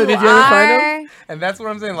 wherever Wait, so you did you ever find are. and that's what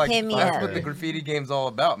I'm saying. Like Hit me that's up. what the graffiti game's all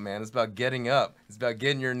about, man. It's about getting up. It's about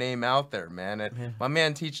getting your name out there, man. And my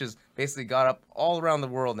man teaches basically got up all around the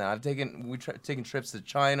world now. We've taken trips to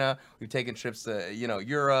China, we've taken trips to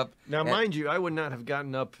Europe. Now, mind you, I would not have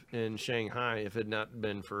gotten up in Shanghai if it had not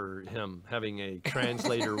been for him having a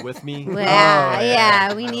translator with me.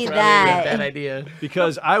 Yeah, we need that. That idea.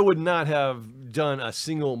 Because I would not have done a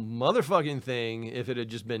single motherfucking thing if it had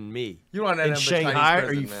just been me. You want to in Shanghai?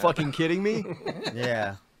 Are you fucking kidding me?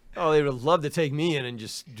 Yeah. Oh, they would have loved to take me in and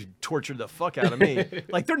just torture the fuck out of me.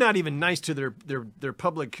 Like, they're not even nice to their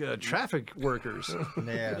public traffic workers.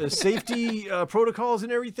 Yeah. The safety protocols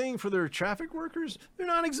and everything for their traffic workers, they're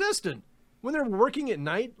non-existent. When they're working at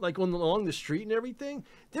night, like along the street and everything,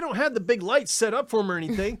 they don't have the big lights set up for them or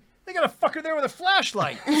anything. They got a fucker there with a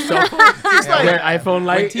flashlight. So it's like Their iPhone When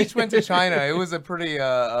light. Teach went to China, it was a pretty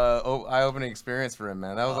eye-opening experience for him,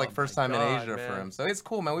 man. That was like first time in God, Asia for man. him. So it's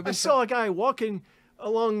cool, man. We've I been saw a guy walking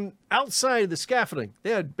along outside of the scaffolding. They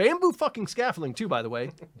had bamboo fucking scaffolding too, by the way.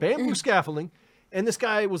 Bamboo scaffolding. And this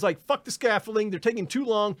guy was like, fuck the scaffolding. They're taking too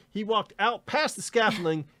long. He walked out past the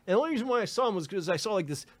scaffolding. And the only reason why I saw him was because I saw like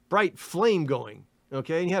this bright flame going.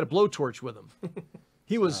 Okay. And he had a blowtorch with him.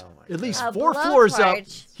 He was at least A 4 floors up.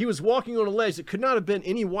 blowtorch. He was walking on a ledge that could not have been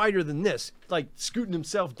any wider than this, like scooting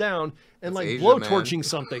himself down and That's like Asia, blowtorching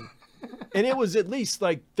something. And it was at least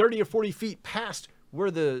like 30 or 40 feet past where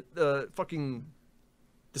the fucking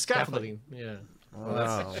the scaffolding. Yeah. Well,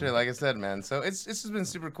 that's shit, like I said, man. So it's just been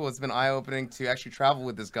super cool. It's been eye-opening to actually travel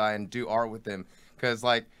with this guy and do art with him. Because,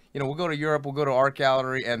 like, we'll go to Europe, we'll go to art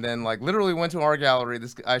gallery, and then, like, literally went to an art gallery.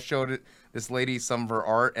 I showed this lady some of her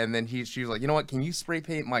art, and then she was like, you know what, can you spray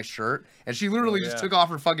paint my shirt? And she literally just took off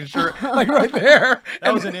her fucking shirt, like, right there.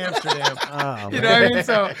 That was in Amsterdam. Oh, You know what I mean?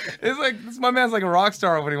 So it's like my man's like a rock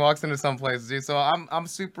star when he walks into some places, dude. So I'm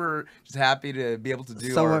super just happy to be able to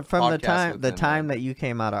do. So our from podcast with him, time man. that you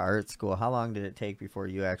came out of art school, how long did it take before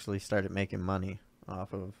you actually started making money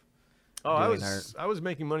off of? Oh, doing art? I was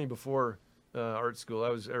making money before art school. I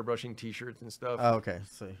was airbrushing T-shirts and stuff. Oh, okay.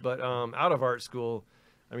 So But out of art school,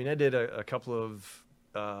 I mean, I did a couple of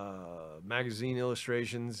magazine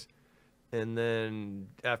illustrations, and then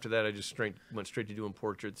after that, I just went straight to doing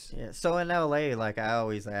portraits. yeah. So in LA, like I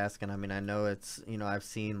always ask, and I mean I know it's I've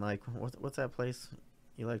seen like what's that place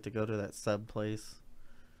you like to go to, that sub place?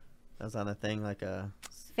 That's on a thing like a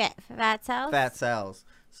Fat Sal's? Fat Sal's.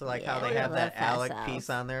 So like how Yeah, they I have love that Fat Alec Sal's. piece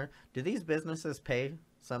on there. Do these businesses pay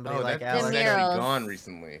somebody Oh, like that's Alec? murals. actually gone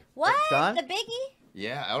recently. What? gone? The biggie?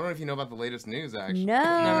 Yeah, I don't know if you know about the latest news, actually. No.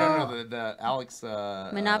 No. The Alex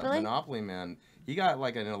Monopoly? Monopoly man. He got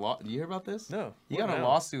like Did you hear about this? No. He got a Wow.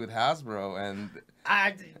 lawsuit with Hasbro, and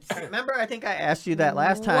I remember. I think I asked you that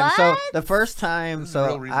last time. So What? the first time, This is the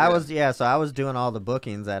real reason, I yeah. was I was doing all the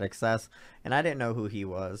bookings at Access, and I didn't know who he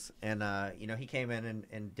was. And he came in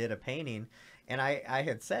and did a painting, and I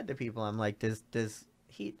had said to people, I'm like, does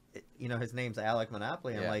he, his name's Alec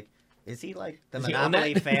Monopoly. I'm Yeah. like, is he like the Does he own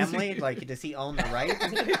Monopoly that? family? Like, does he own the rights?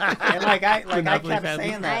 And I kept family.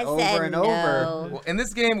 saying that I over said and no. over. well, in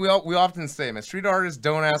this game, we often say, man, street artists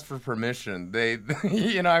don't ask for permission. They, they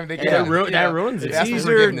Yeah. can't. That ruins it. They It's ask for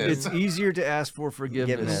easier. forgiveness. It's easier to ask for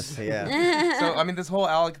forgiveness. Forgiveness, yeah. So I mean, this whole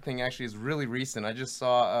Alec thing actually is really recent. I just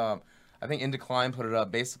saw, I think In Decline put it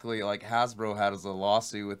up. Basically, like Hasbro had a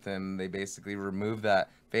lawsuit with him. They basically removed that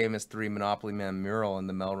famous 3 Monopoly Man mural in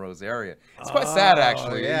the Melrose area. It's quite sad,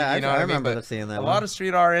 actually. yeah, you know I what I mean? remember But seeing that a one. lot of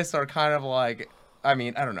street artists are kind of like, I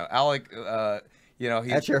mean, I don't know, Alec. He's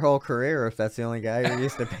That's your whole career if that's the only guy you're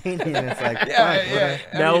used to painting. It's like, yeah, fuck, yeah.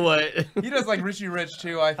 I Now mean, what? He does like Richie Rich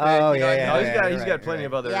too, I think. Oh, you know, yeah, Oh, yeah, he's got right, plenty right.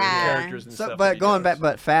 of other Yeah. characters and So, stuff. that but he going does. back,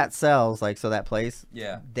 but Fat Cells, like, so that place,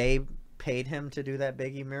 Yeah. they paid him to do that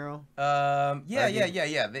Biggie mural. Yeah. Or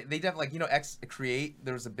you- They definitely, Create.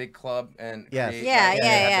 There was a big club and Yes. Create, Yeah, they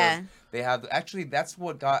yeah, had yeah. those- They had actually that's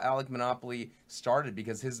what got Alec Monopoly started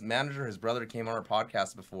because his manager, his brother, came on our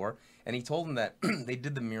podcast before, and he told him that they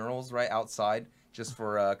did the murals right outside just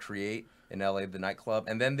for Create in LA, the nightclub,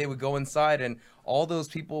 and then they would go inside and all those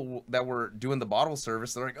people that were doing the bottle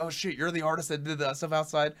service, they're like, oh shit, you're the artist that did that stuff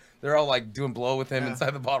outside. They're all like doing blow with him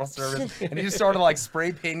inside the bottle service, and he just started like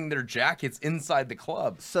spray painting their jackets inside the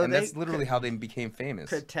club. So and they that's literally how they became famous.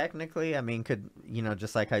 Could technically, I mean,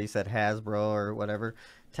 just like how you said Hasbro or whatever,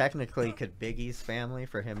 technically, could Biggie's family,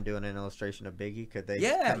 for him doing an illustration of Biggie, could they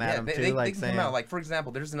come at him too, they like can saying, come out. Like for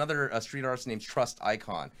example, there's another street artist named Trust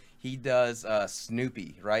Icon. He does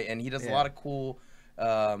Snoopy, right? And he does a Yeah. lot of cool.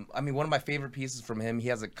 I mean, one of my favorite pieces from him. He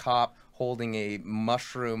has a cop holding a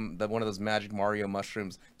mushroom, one of those Magic Mario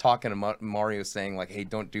mushrooms, talking to Mario, saying like, "Hey,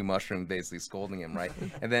 don't do mushroom," basically scolding him, right?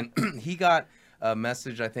 And then he got a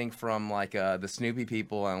message, I think, from like the Snoopy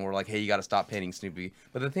people, and we're like, hey, you got to stop painting Snoopy.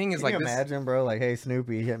 But the thing is, Can like, you this, imagine, bro? Like, hey,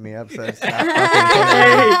 Snoopy, hit me up. Says, stop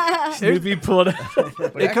fucking Snoopy pulled out.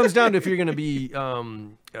 It comes down to if you're going to be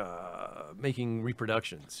making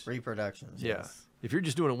reproductions. reproductions. Yeah. Yes. If you're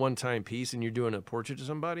just doing a one-time piece and you're doing a portrait of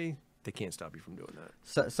somebody, they can't stop you from doing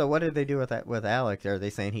that. So what did they do with that with Alec? Are they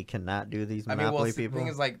saying he cannot do these I mean, Monopoly well, people? the thing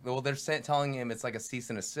is, like, well, they're telling him it's like a cease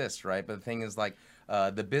and assist, right? But the thing is, like,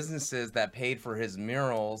 the businesses that paid for his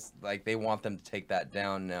murals, like, they want them to take that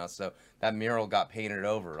down now. So that mural got painted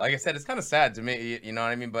over. Like I said, it's kind of sad to me, you know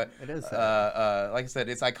what I mean? But It is like I said,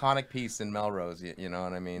 it's iconic piece in Melrose, you know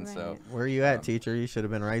what I mean? Right. So Where are you at, teacher? You should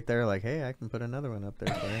have been right there. Like, hey, I can put another one up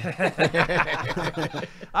there. For you.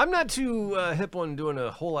 I'm not too hip on doing a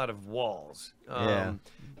whole lot of walls. Yeah.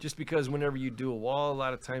 Just because whenever you do a wall, a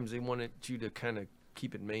lot of times they want you to kind of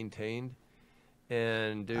keep it maintained.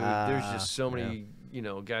 And dude, there's just so many,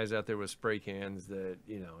 guys out there with spray cans that,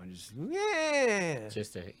 and just,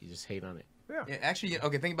 You just hate on it. yeah, actually,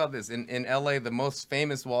 okay, think about this. In LA, the most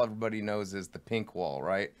famous wall everybody knows is the pink wall,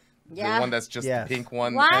 right? Yeah. The one that's just Yes. the pink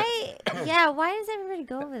one. Why? Yeah, why does everybody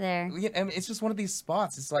go over there? Yeah, I mean, it's just one of these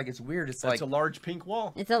spots. It's like, it's weird. It's That's like, a large pink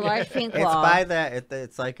wall. It's a large pink It's wall. by that.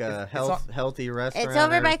 It's like a It's healthy restaurant. It's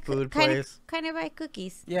over or by food kind place. of by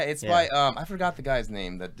cookies. yeah, it's Yeah. by, I forgot the guy's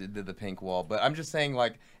name that did the pink wall, but I'm just saying,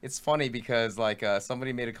 like, it's funny because, like,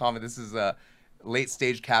 somebody made a comment. This is late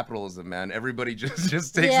stage capitalism, man. Everybody just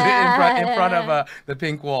takes it in front of the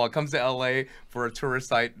pink wall. It comes to LA for a tourist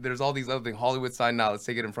site. There's all these other things. Hollywood sign now. Let's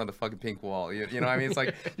take it in front of the fucking pink wall. You know what I mean? It's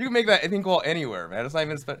like you can make that pink wall anywhere, man. It's not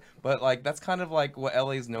even. But like that's kind of like what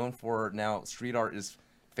LA is known for now. Street art is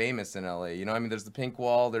famous in LA. You know what I mean? There's the pink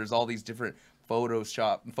wall. There's all these different photo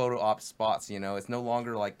op spots. You know, it's no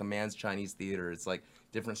longer like the Man's Chinese Theater. It's like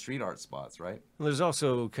different street art spots, right? Well, there's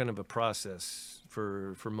also kind of a process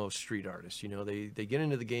for most street artists. They get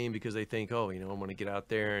into the game because they think, oh, I want to get out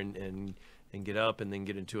there and get up and then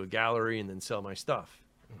get into a gallery and then sell my stuff,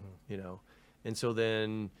 And so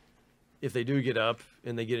then if they do get up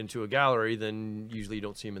and they get into a gallery, then usually you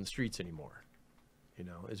don't see them in the streets anymore.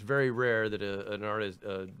 It's very rare that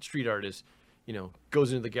a street artist,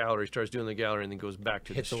 goes into the gallery, starts doing the gallery, and then goes back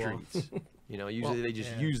to Hit the the wall. streets. Usually they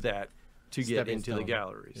just use that to get Stepping into the stone.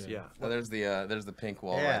 galleries. Yeah. Well, there's the pink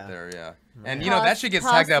wall Yeah. right there, yeah. And Paul- that shit gets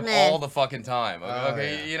Paul tagged up Smith. all the fucking time. Okay, Oh,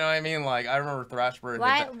 okay? yeah. You know what I mean? Like I remember Thrashbird.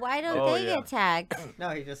 Why don't Oh, they yeah. get tagged?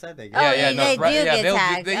 No, he just said they. Oh, they do get they'll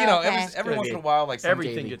tagged. They, you know, Okay. every once in a while, like some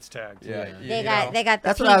Everything JV. gets tagged. Yeah, They you got know. they got the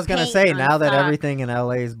That's what I was pink gonna paint say. on Now that stock. everything in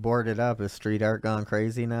LA is boarded up, is street art gone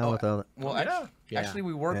crazy now? With all Well, Yeah. actually,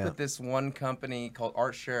 we worked Yeah. with this one company called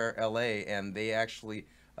ArtShare LA, and they actually,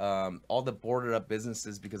 all the boarded up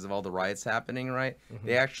businesses because of all the riots happening, right?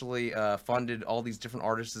 They actually funded all these different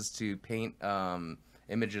artists to paint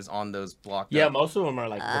images on those blocked Yeah, up. most of them are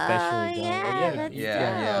like professionally done. yeah, that's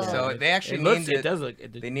Yeah. dope. So they actually It looks. named It does look.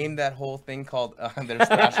 They named that whole thing called. There's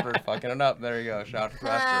Thrashbird fucking it up. There you go. Shout out to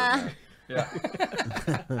Thrashbird.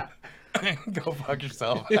 Yeah. Man. Go fuck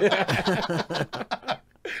yourself.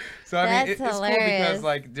 So I mean, That's it's cool hilarious. because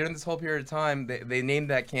like during this whole period of time, they named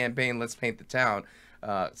that campaign "Let's Paint the Town,"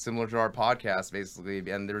 similar to our podcast, basically.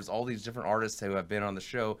 And there's all these different artists who have been on the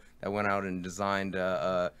show that went out and designed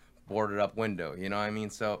a boarded up window. You know what I mean?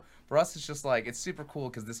 So for us, it's just like it's super cool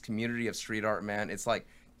because this community of street art, man, it's like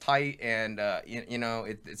tight and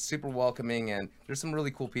it's super welcoming and there's some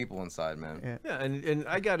really cool people inside, man. Yeah. Yeah, and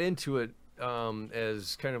I got into it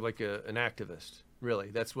as kind of like an activist.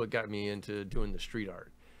 Really, that's what got me into doing the street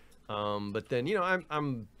art. But then,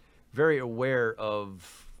 I'm very aware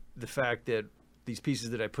of the fact that these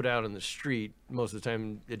pieces that I put out on the street, most of the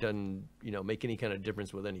time, it doesn't, make any kind of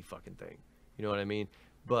difference with any fucking thing. You know what I mean?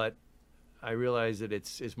 But I realize that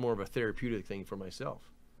it's more of a therapeutic thing for myself.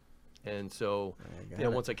 And so,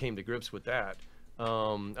 once I came to grips with that,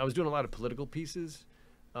 I was doing a lot of political pieces.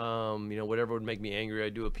 Whatever would make me angry,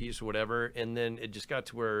 I'd do a piece or whatever. And then it just got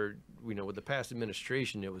to where, with the past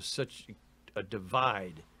administration, it was such a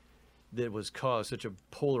divide that was caused, such a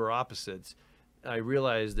polar opposites. I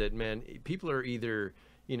realized that, man, people are either,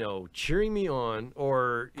 cheering me on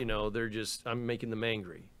or, they're just, I'm making them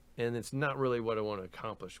angry. And it's not really what I want to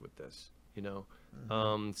accomplish with this,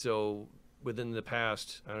 So within the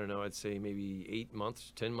past, I don't know, I'd say maybe 8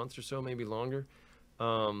 months, 10 months or so, maybe longer,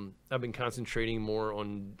 I've been concentrating more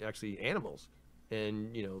on actually animals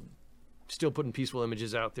and, still putting peaceful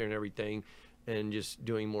images out there and everything and just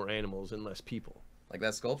doing more animals and less people. Like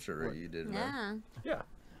that sculpture you did, man. Yeah. Yeah.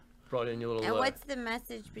 Brought in your little... And what's the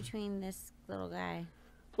message between this little guy?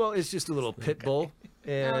 Well, it's just a little pit bull,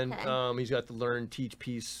 and Okay. He's got the Learn, Teach,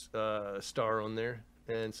 Peace star on there,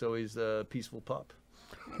 and so he's a peaceful pup.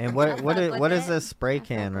 And what fuck is with what is it. this spray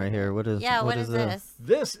can right here? What is Yeah, what is this?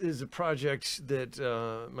 This is a project that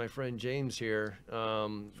my friend James here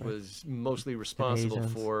was mostly responsible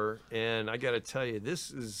Asians. for, and I got to tell you,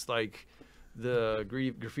 this is like the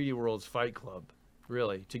graffiti world's fight club.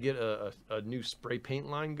 Really, to get a new spray paint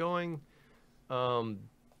line going,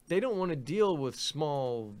 they don't want to deal with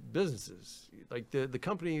small businesses. Like the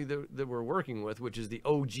company that we're working with, which is the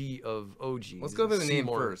OG of OGs. Let's go over the name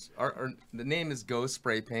Seymour. first. The name is Go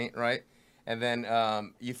Spray Paint, right? And then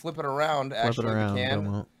you flip it around, actually, around, the can,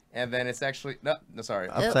 don't and then it's actually no, sorry,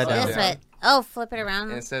 Upside Oh, down. this way. Oh, flip it around.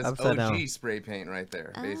 and it says Upside OG down. Spray Paint right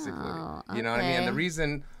there, basically. Oh, You know what I mean? And the okay.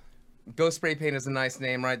 reason Go Spray Paint is a nice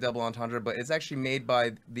name, right? Double entendre, but it's actually made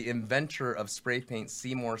by the inventor of spray paint,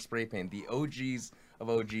 Seymour Spray Paint. The OGs of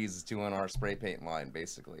OGs is doing our spray paint line,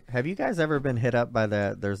 basically. Have you guys ever been hit up by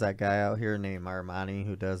that? There's that guy out here named Armani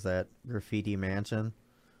who does that graffiti mansion.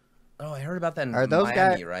 Oh, I heard about that in Are those Miami,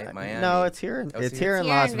 guys right? Miami. No, it's here. Oh, It's it's here in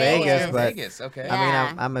here Las in Vegas, Vegas. in but Vegas. Okay. I mean,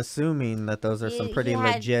 Yeah. I'm assuming that those are some He pretty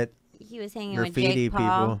had- legit He was hanging with graffiti Jake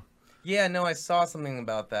Paul. people. Yeah, no, I saw something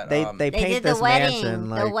about that. They They paint did this the wedding, mansion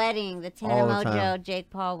the like wedding, the Tanner all the Mojo time. Jake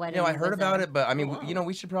Paul wedding. You know, I heard was about there. it, but I mean,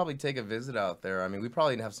 we should probably take a visit out there. I mean, we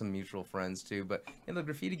probably have some mutual friends too. But the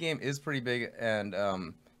graffiti game is pretty big, and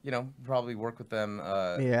probably work with them.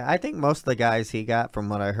 Yeah, I think most of the guys he got, from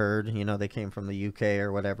what I heard, they came from the UK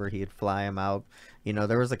or whatever. He'd fly them out.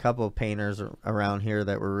 There was a couple of painters around here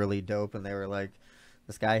that were really dope, and they were like,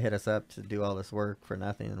 "This guy hit us up to do all this work for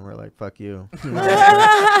nothing," and we're like, "Fuck you."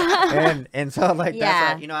 and so like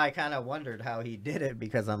Yeah. that's I kind of wondered how he did it,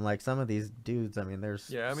 because I'm like, some of these dudes, I mean, there's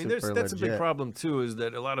Yeah, I mean, super that's a big legit. problem too. Is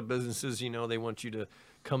that a lot of businesses, they want you to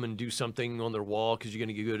come and do something on their wall because you're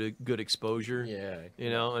going to get good exposure. Yeah.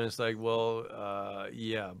 And it's like, well,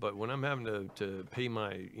 yeah, but when I'm having to pay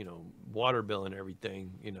my, water bill and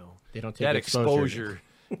everything, They don't take that exposure. exposure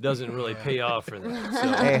doesn't really pay off for that.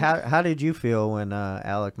 So. Hey, how did you feel when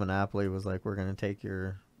Alec Monopoly was like, "We're gonna take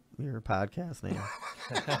your podcast name"?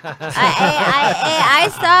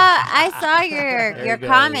 I saw your There he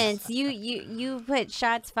comments. You put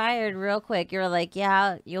shots fired real quick. You were like,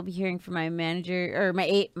 yeah, you'll be hearing from my manager or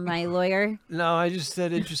my lawyer. No, I just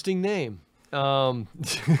said interesting name. For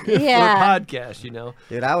Yeah. a podcast,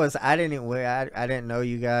 Dude, I didn't know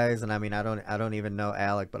you guys, and I mean, I don't even know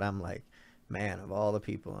Alec, but I'm like, man, of all the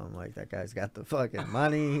people, I'm like, that guy's got the fucking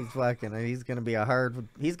money. He's gonna be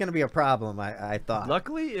a problem. I thought.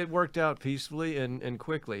 Luckily, it worked out peacefully and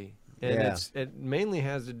quickly. And Yeah. it mainly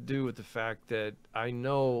has to do with the fact that I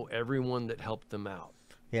know everyone that helped them out.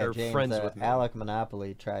 Yeah, They're James, friends with me. Alec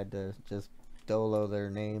Monopoly tried to just dolo their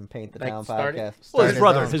name, Paint the Like, Town start it? podcast. Well, his Start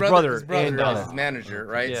brother. own. His brother is and, his manager,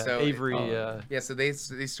 right? yeah, So Avery. so they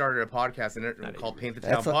started a podcast and it called Paint the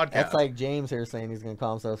Town That's, Podcast. that's like James here saying he's gonna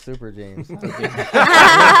call himself Super James.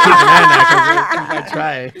 I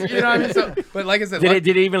try. you know what I mean? So, but like I said, Did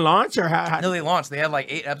it even launch or how? no, they launched. They had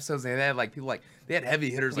like 8 episodes. And they had like people like they had heavy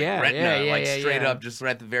hitters like Yeah, Retina, yeah, like yeah, straight yeah. up, just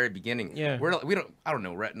right at the very beginning. Yeah. I don't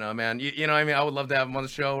know Retina, man. You know what I mean? I would love to have him on the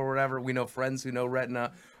show or whatever. We know friends who know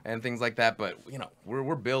Retina and things like that. But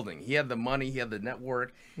we're building. He had the money, he had the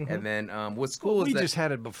network, and then what's cool we is that just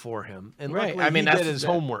had it before him, and Right, luckily I mean, he that's did his the-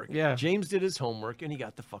 homework. yeah. James did his homework, and he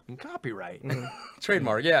got the fucking copyright.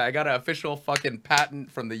 trademark. Yeah, I got an official fucking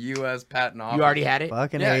patent from the U.S. Patent Office. You already had it?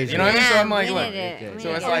 Fucking Yeah, Asian. you know what I mean? So I'm like, we look. did it. We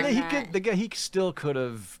So it's did like- that. He still could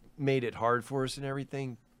have made it hard for us and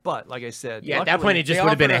everything, but like I said, Yeah, at that luckily- point it just they would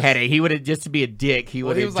have been a offered us- headache. He would have just to be a dick. He Well,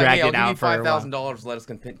 would he have was like, dragged "Hey, I'll it give you out for a while. $5,000. Let us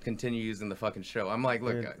continue using the fucking show." I'm like,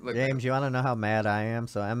 "Look, Dude, look, James, you want to know how mad I am?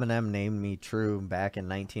 So Eminem named me True back in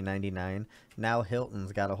 1999. Now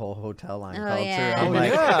Hilton's got a whole hotel line Oh, called yeah. True. I'm Oh,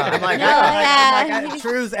 like, yeah. I'm like, Oh, I'm yeah. like,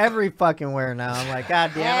 True's every fucking where now. I'm like,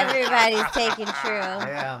 God damn it. Everybody's taking true.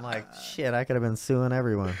 Yeah, I'm like, shit, I could have been suing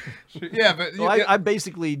everyone. yeah, but Well, I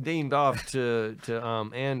basically named off to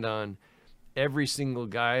Andon every single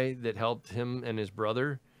guy that helped him and his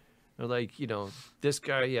brother. They're like, this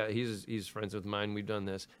guy, yeah, he's friends with mine. We've done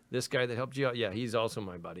this. This guy that helped you out, yeah, he's also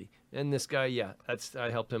my buddy. And this guy, yeah, I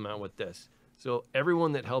helped him out with this. So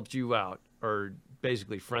everyone that helped you out are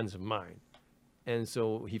basically friends of mine. And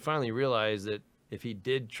so he finally realized that if he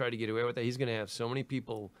did try to get away with that, he's going to have so many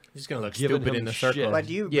people. He's gonna look Giving stupid him in the shit. circle. But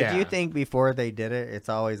do you think before they did it, it's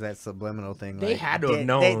always that subliminal thing? They like, had to have they-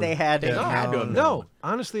 known. They had to They have had to have known. No,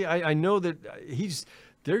 honestly, I know that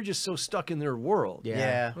they're just so stuck in their world.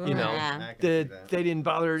 Yeah. You know, Yeah. I can see that that. they didn't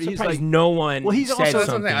bother. He's Sometimes like, no one. Well, he's said also- That's what I'm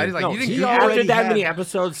something. saying. I was like, No, you didn't he Google After already that had- many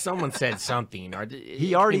episodes, someone said something, or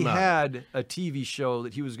he already came up. had a TV show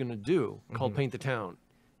that he was going to do called Paint the Town,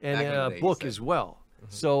 and Back in the a day, he book said. as well.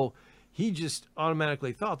 So he just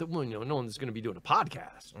automatically thought that, well, no one's going to be doing a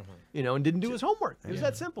podcast, and didn't do his homework. It was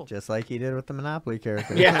that simple. Just like he did with the Monopoly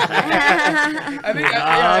character. I think,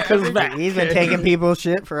 comes back. He's been taking people's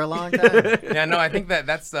shit for a long time. yeah, no, I think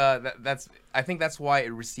that's I think that's why he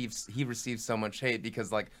receives so much hate,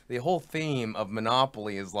 because like the whole theme of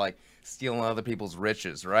Monopoly is like stealing other people's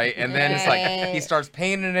riches, right? And then it's like he starts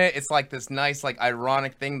painting it. It's like this nice, like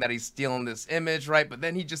ironic thing that he's stealing this image, right? But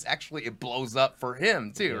then he just actually it blows up for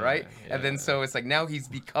him too, right? Yeah. And then so it's like now he's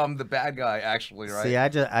become the bad guy, actually, right? See,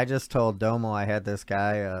 I just told Domo I had this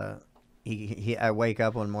guy. I wake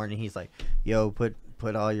up one morning, he's like, "Yo, put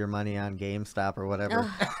all your money on GameStop or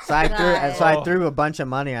whatever." Oh, so I threw a bunch of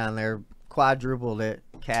money on there, quadrupled it,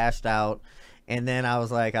 cashed out, and then I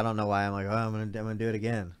was like, I don't know why. I'm like, oh, I'm gonna do it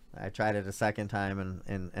again. I tried it a second time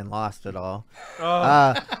and lost it all.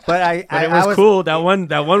 But it was cool. That one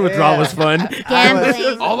withdrawal was fun.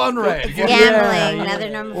 Gambling. All on red. Gambling. Another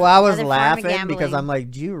number. Well, I was another form of laughing because gambling. I'm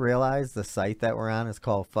like, do you realize the site that we're on is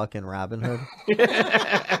called fucking Robinhood?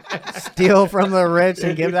 Steal from the rich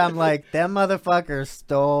and give them, like, them motherfuckers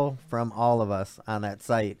stole from all of us on that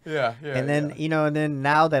site. Yeah. And then, and then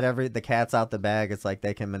now that the cat's out the bag, it's like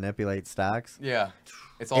they can manipulate stocks. Yeah.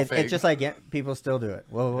 It's all fake. It's just like people still do it.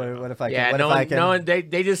 Well, what if I can? Yeah, What if I can? no one, they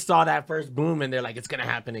just saw that first boom and they're like, it's gonna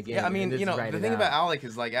happen again. Yeah, I mean, and just write the it thing out. about Alec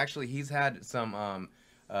is like actually he's had some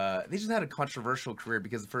they just had a controversial career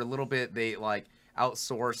because for a little bit they like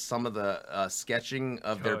outsourced some of the sketching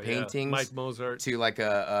of their paintings Mike Mozart. to like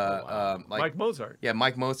Mike Mozart. Yeah,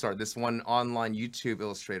 Mike Mozart, this one online YouTube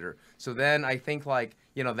illustrator. So then I think like,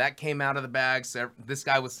 that came out of the bag. So this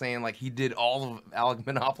guy was saying like he did all of Alec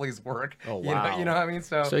Monopoly's work. Oh, wow. You know what I mean?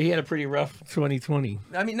 So he had a pretty rough 2020.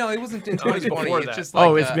 I mean, no, it wasn't in it was 2020. before It's that. just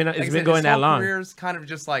like It's been like I said, going his that whole long. career's kind of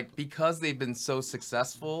just like because they've been so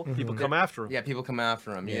successful. People come after him. Yeah, people come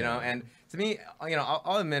after him. And to me,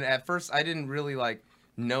 I'll admit, at first I didn't really like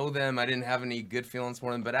know them. I didn't have any good feelings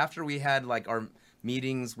for them. But after we had like our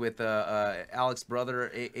meetings with Alec's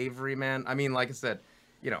brother Avery, man, I mean, like I said,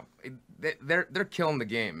 they're killing the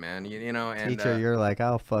game, man. And Teacher, you're like,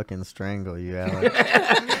 I'll fucking strangle you, Alex.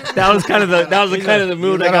 That was kind of the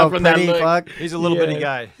mood I got from that look. Fuck. He's a little bitty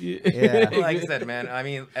guy. Yeah. like I said, man, I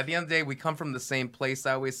mean, at the end of the day, we come from the same place.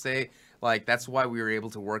 I always say, like, that's why we were able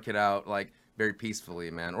to work it out, like, very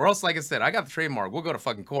peacefully, man. Or else, like I said, I got the trademark. We'll go to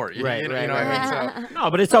fucking court. Right. You know what I mean? So,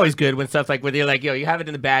 No, but it's always good when stuff like where they're like, yo, you have it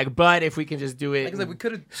in the bag, but if we can just do it, like I said, we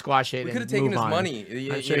could have squash it. We and could have taken move his on. money.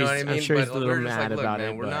 I'm sure You know what I he's- mean? I'm sure he's But a little we're just mad like, look, about man,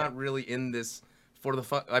 it. we're but- not really in this for the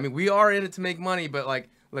fun. I mean, we are in it to make money, but like,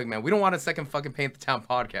 look, man, we don't want a second fucking Paint the Town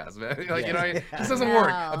podcast, man. Like, you know, it just doesn't work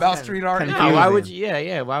No. about street art. Confusing. No, why would you?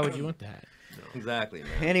 Yeah. Why would you want that? Exactly, man.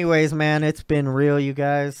 Anyways, man, it's been real, you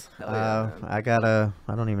guys. Hell yeah, man.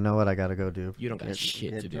 I don't even know what I gotta go do. You don't got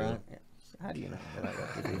shit to do. drunk? How do you know what I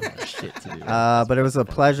got to do? You got shit to do. But it was a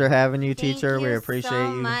pleasure having you, Thank teacher. you We appreciate so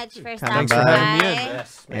you. much for coming stopping by. by.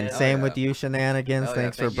 Yes, And Hell same yeah. with you, Shenanigans. Hell yeah,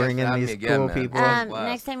 Thanks thank for you guys for bringing having these me again, cool man. people. Blast.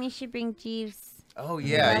 Next time you should bring Jeeves. Oh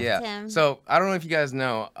yeah, Left yeah. him. So I don't know if you guys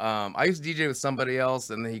know. I used to DJ with somebody else,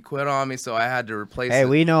 and then he quit on me, so I had to replace. Hey, it.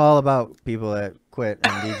 we know all about people that quit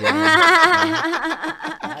and DJ.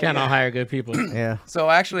 Can't all hire good people. Yeah. So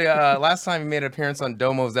actually, last time he made an appearance on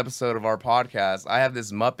Domo's episode of our podcast, I have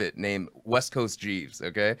this Muppet named West Coast Jeeves.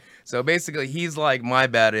 Okay, so basically, he's like my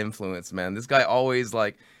bad influence, man. This guy always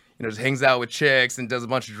like, just hangs out with chicks and does a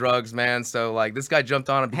bunch of drugs, man. So like, this guy jumped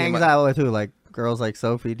on and became Hangs out with who? Like girls like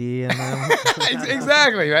Sophie D and them?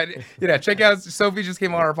 Exactly, right? Check out Sophie just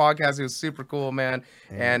came on our podcast. It was super cool, man.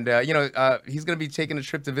 And he's gonna be taking a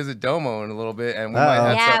trip to visit Domo in a little bit, and we might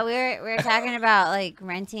have Yeah, some- we were talking about like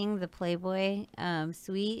renting the Playboy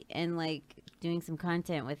suite and like doing some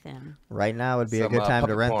content with him. Right now would be a Some, good time to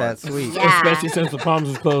puppet rent porn. that suite. Yeah. Especially since the Palms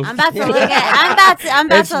is closed. I'm about to look at. I'm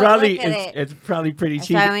about it's to probably look at it. it's probably pretty That's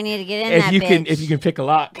cheap. why we need to get in if that you bitch. can pick a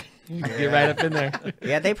lock, you can get right up in there.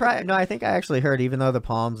 Yeah, they probably no. I think I actually heard even though the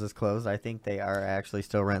Palms is closed, I think they are actually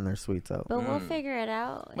still renting their suites out. But we'll figure it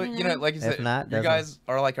out. But you know? like you If said, not, you doesn't- guys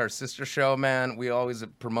are like our sister show, man. We always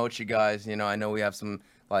promote you guys. I know we have some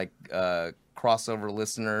like crossover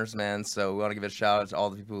listeners, man. So we want to give a shout out to all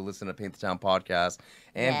the people who listen to Paint the Town podcast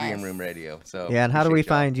and Yes. Green Room Radio. So Yeah, and how do we appreciate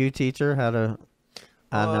y'all. find you, teacher? How to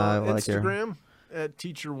on like your Instagram at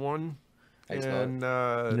Teacher1. How you spell it? And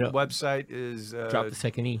Yep. website is Drop the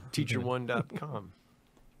second E. teacher1.com.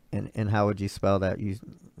 and how would you spell that?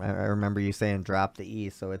 I remember you saying drop the E,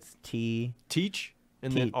 so it's T Teach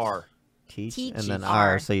and then Teach. R. teach Teach and then R.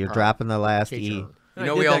 R. So you're dropping the last Teacher. E. You I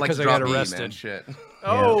know did we all that like 'cause to I got drop E, man. arrested. Shit.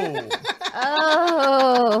 Oh,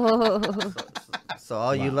 Oh. So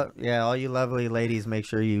all you lovely ladies, make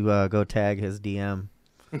sure you go tag his DM.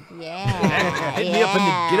 Yeah. Hit me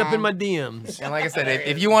up get up in my DMs. And like I said,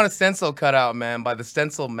 if you want a stencil cut out, man, by the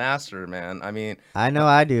Stencil Master, man. I mean, I know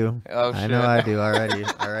I do. Oh, I know shit. I do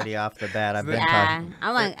already off the bat. I've been Yeah. talking.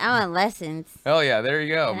 I want lessons. oh yeah, there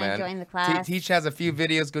you go, Can I man. join the class? Teach has a few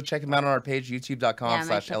videos. Go check them out on our page, Yeah, I youtube.com/Ellie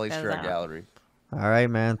might check those Stewart out. Gallery. All right,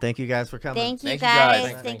 man. Thank you guys for coming. Thank you Thank you,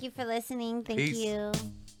 guys. guys. Thank you for listening. Thank Peace. you.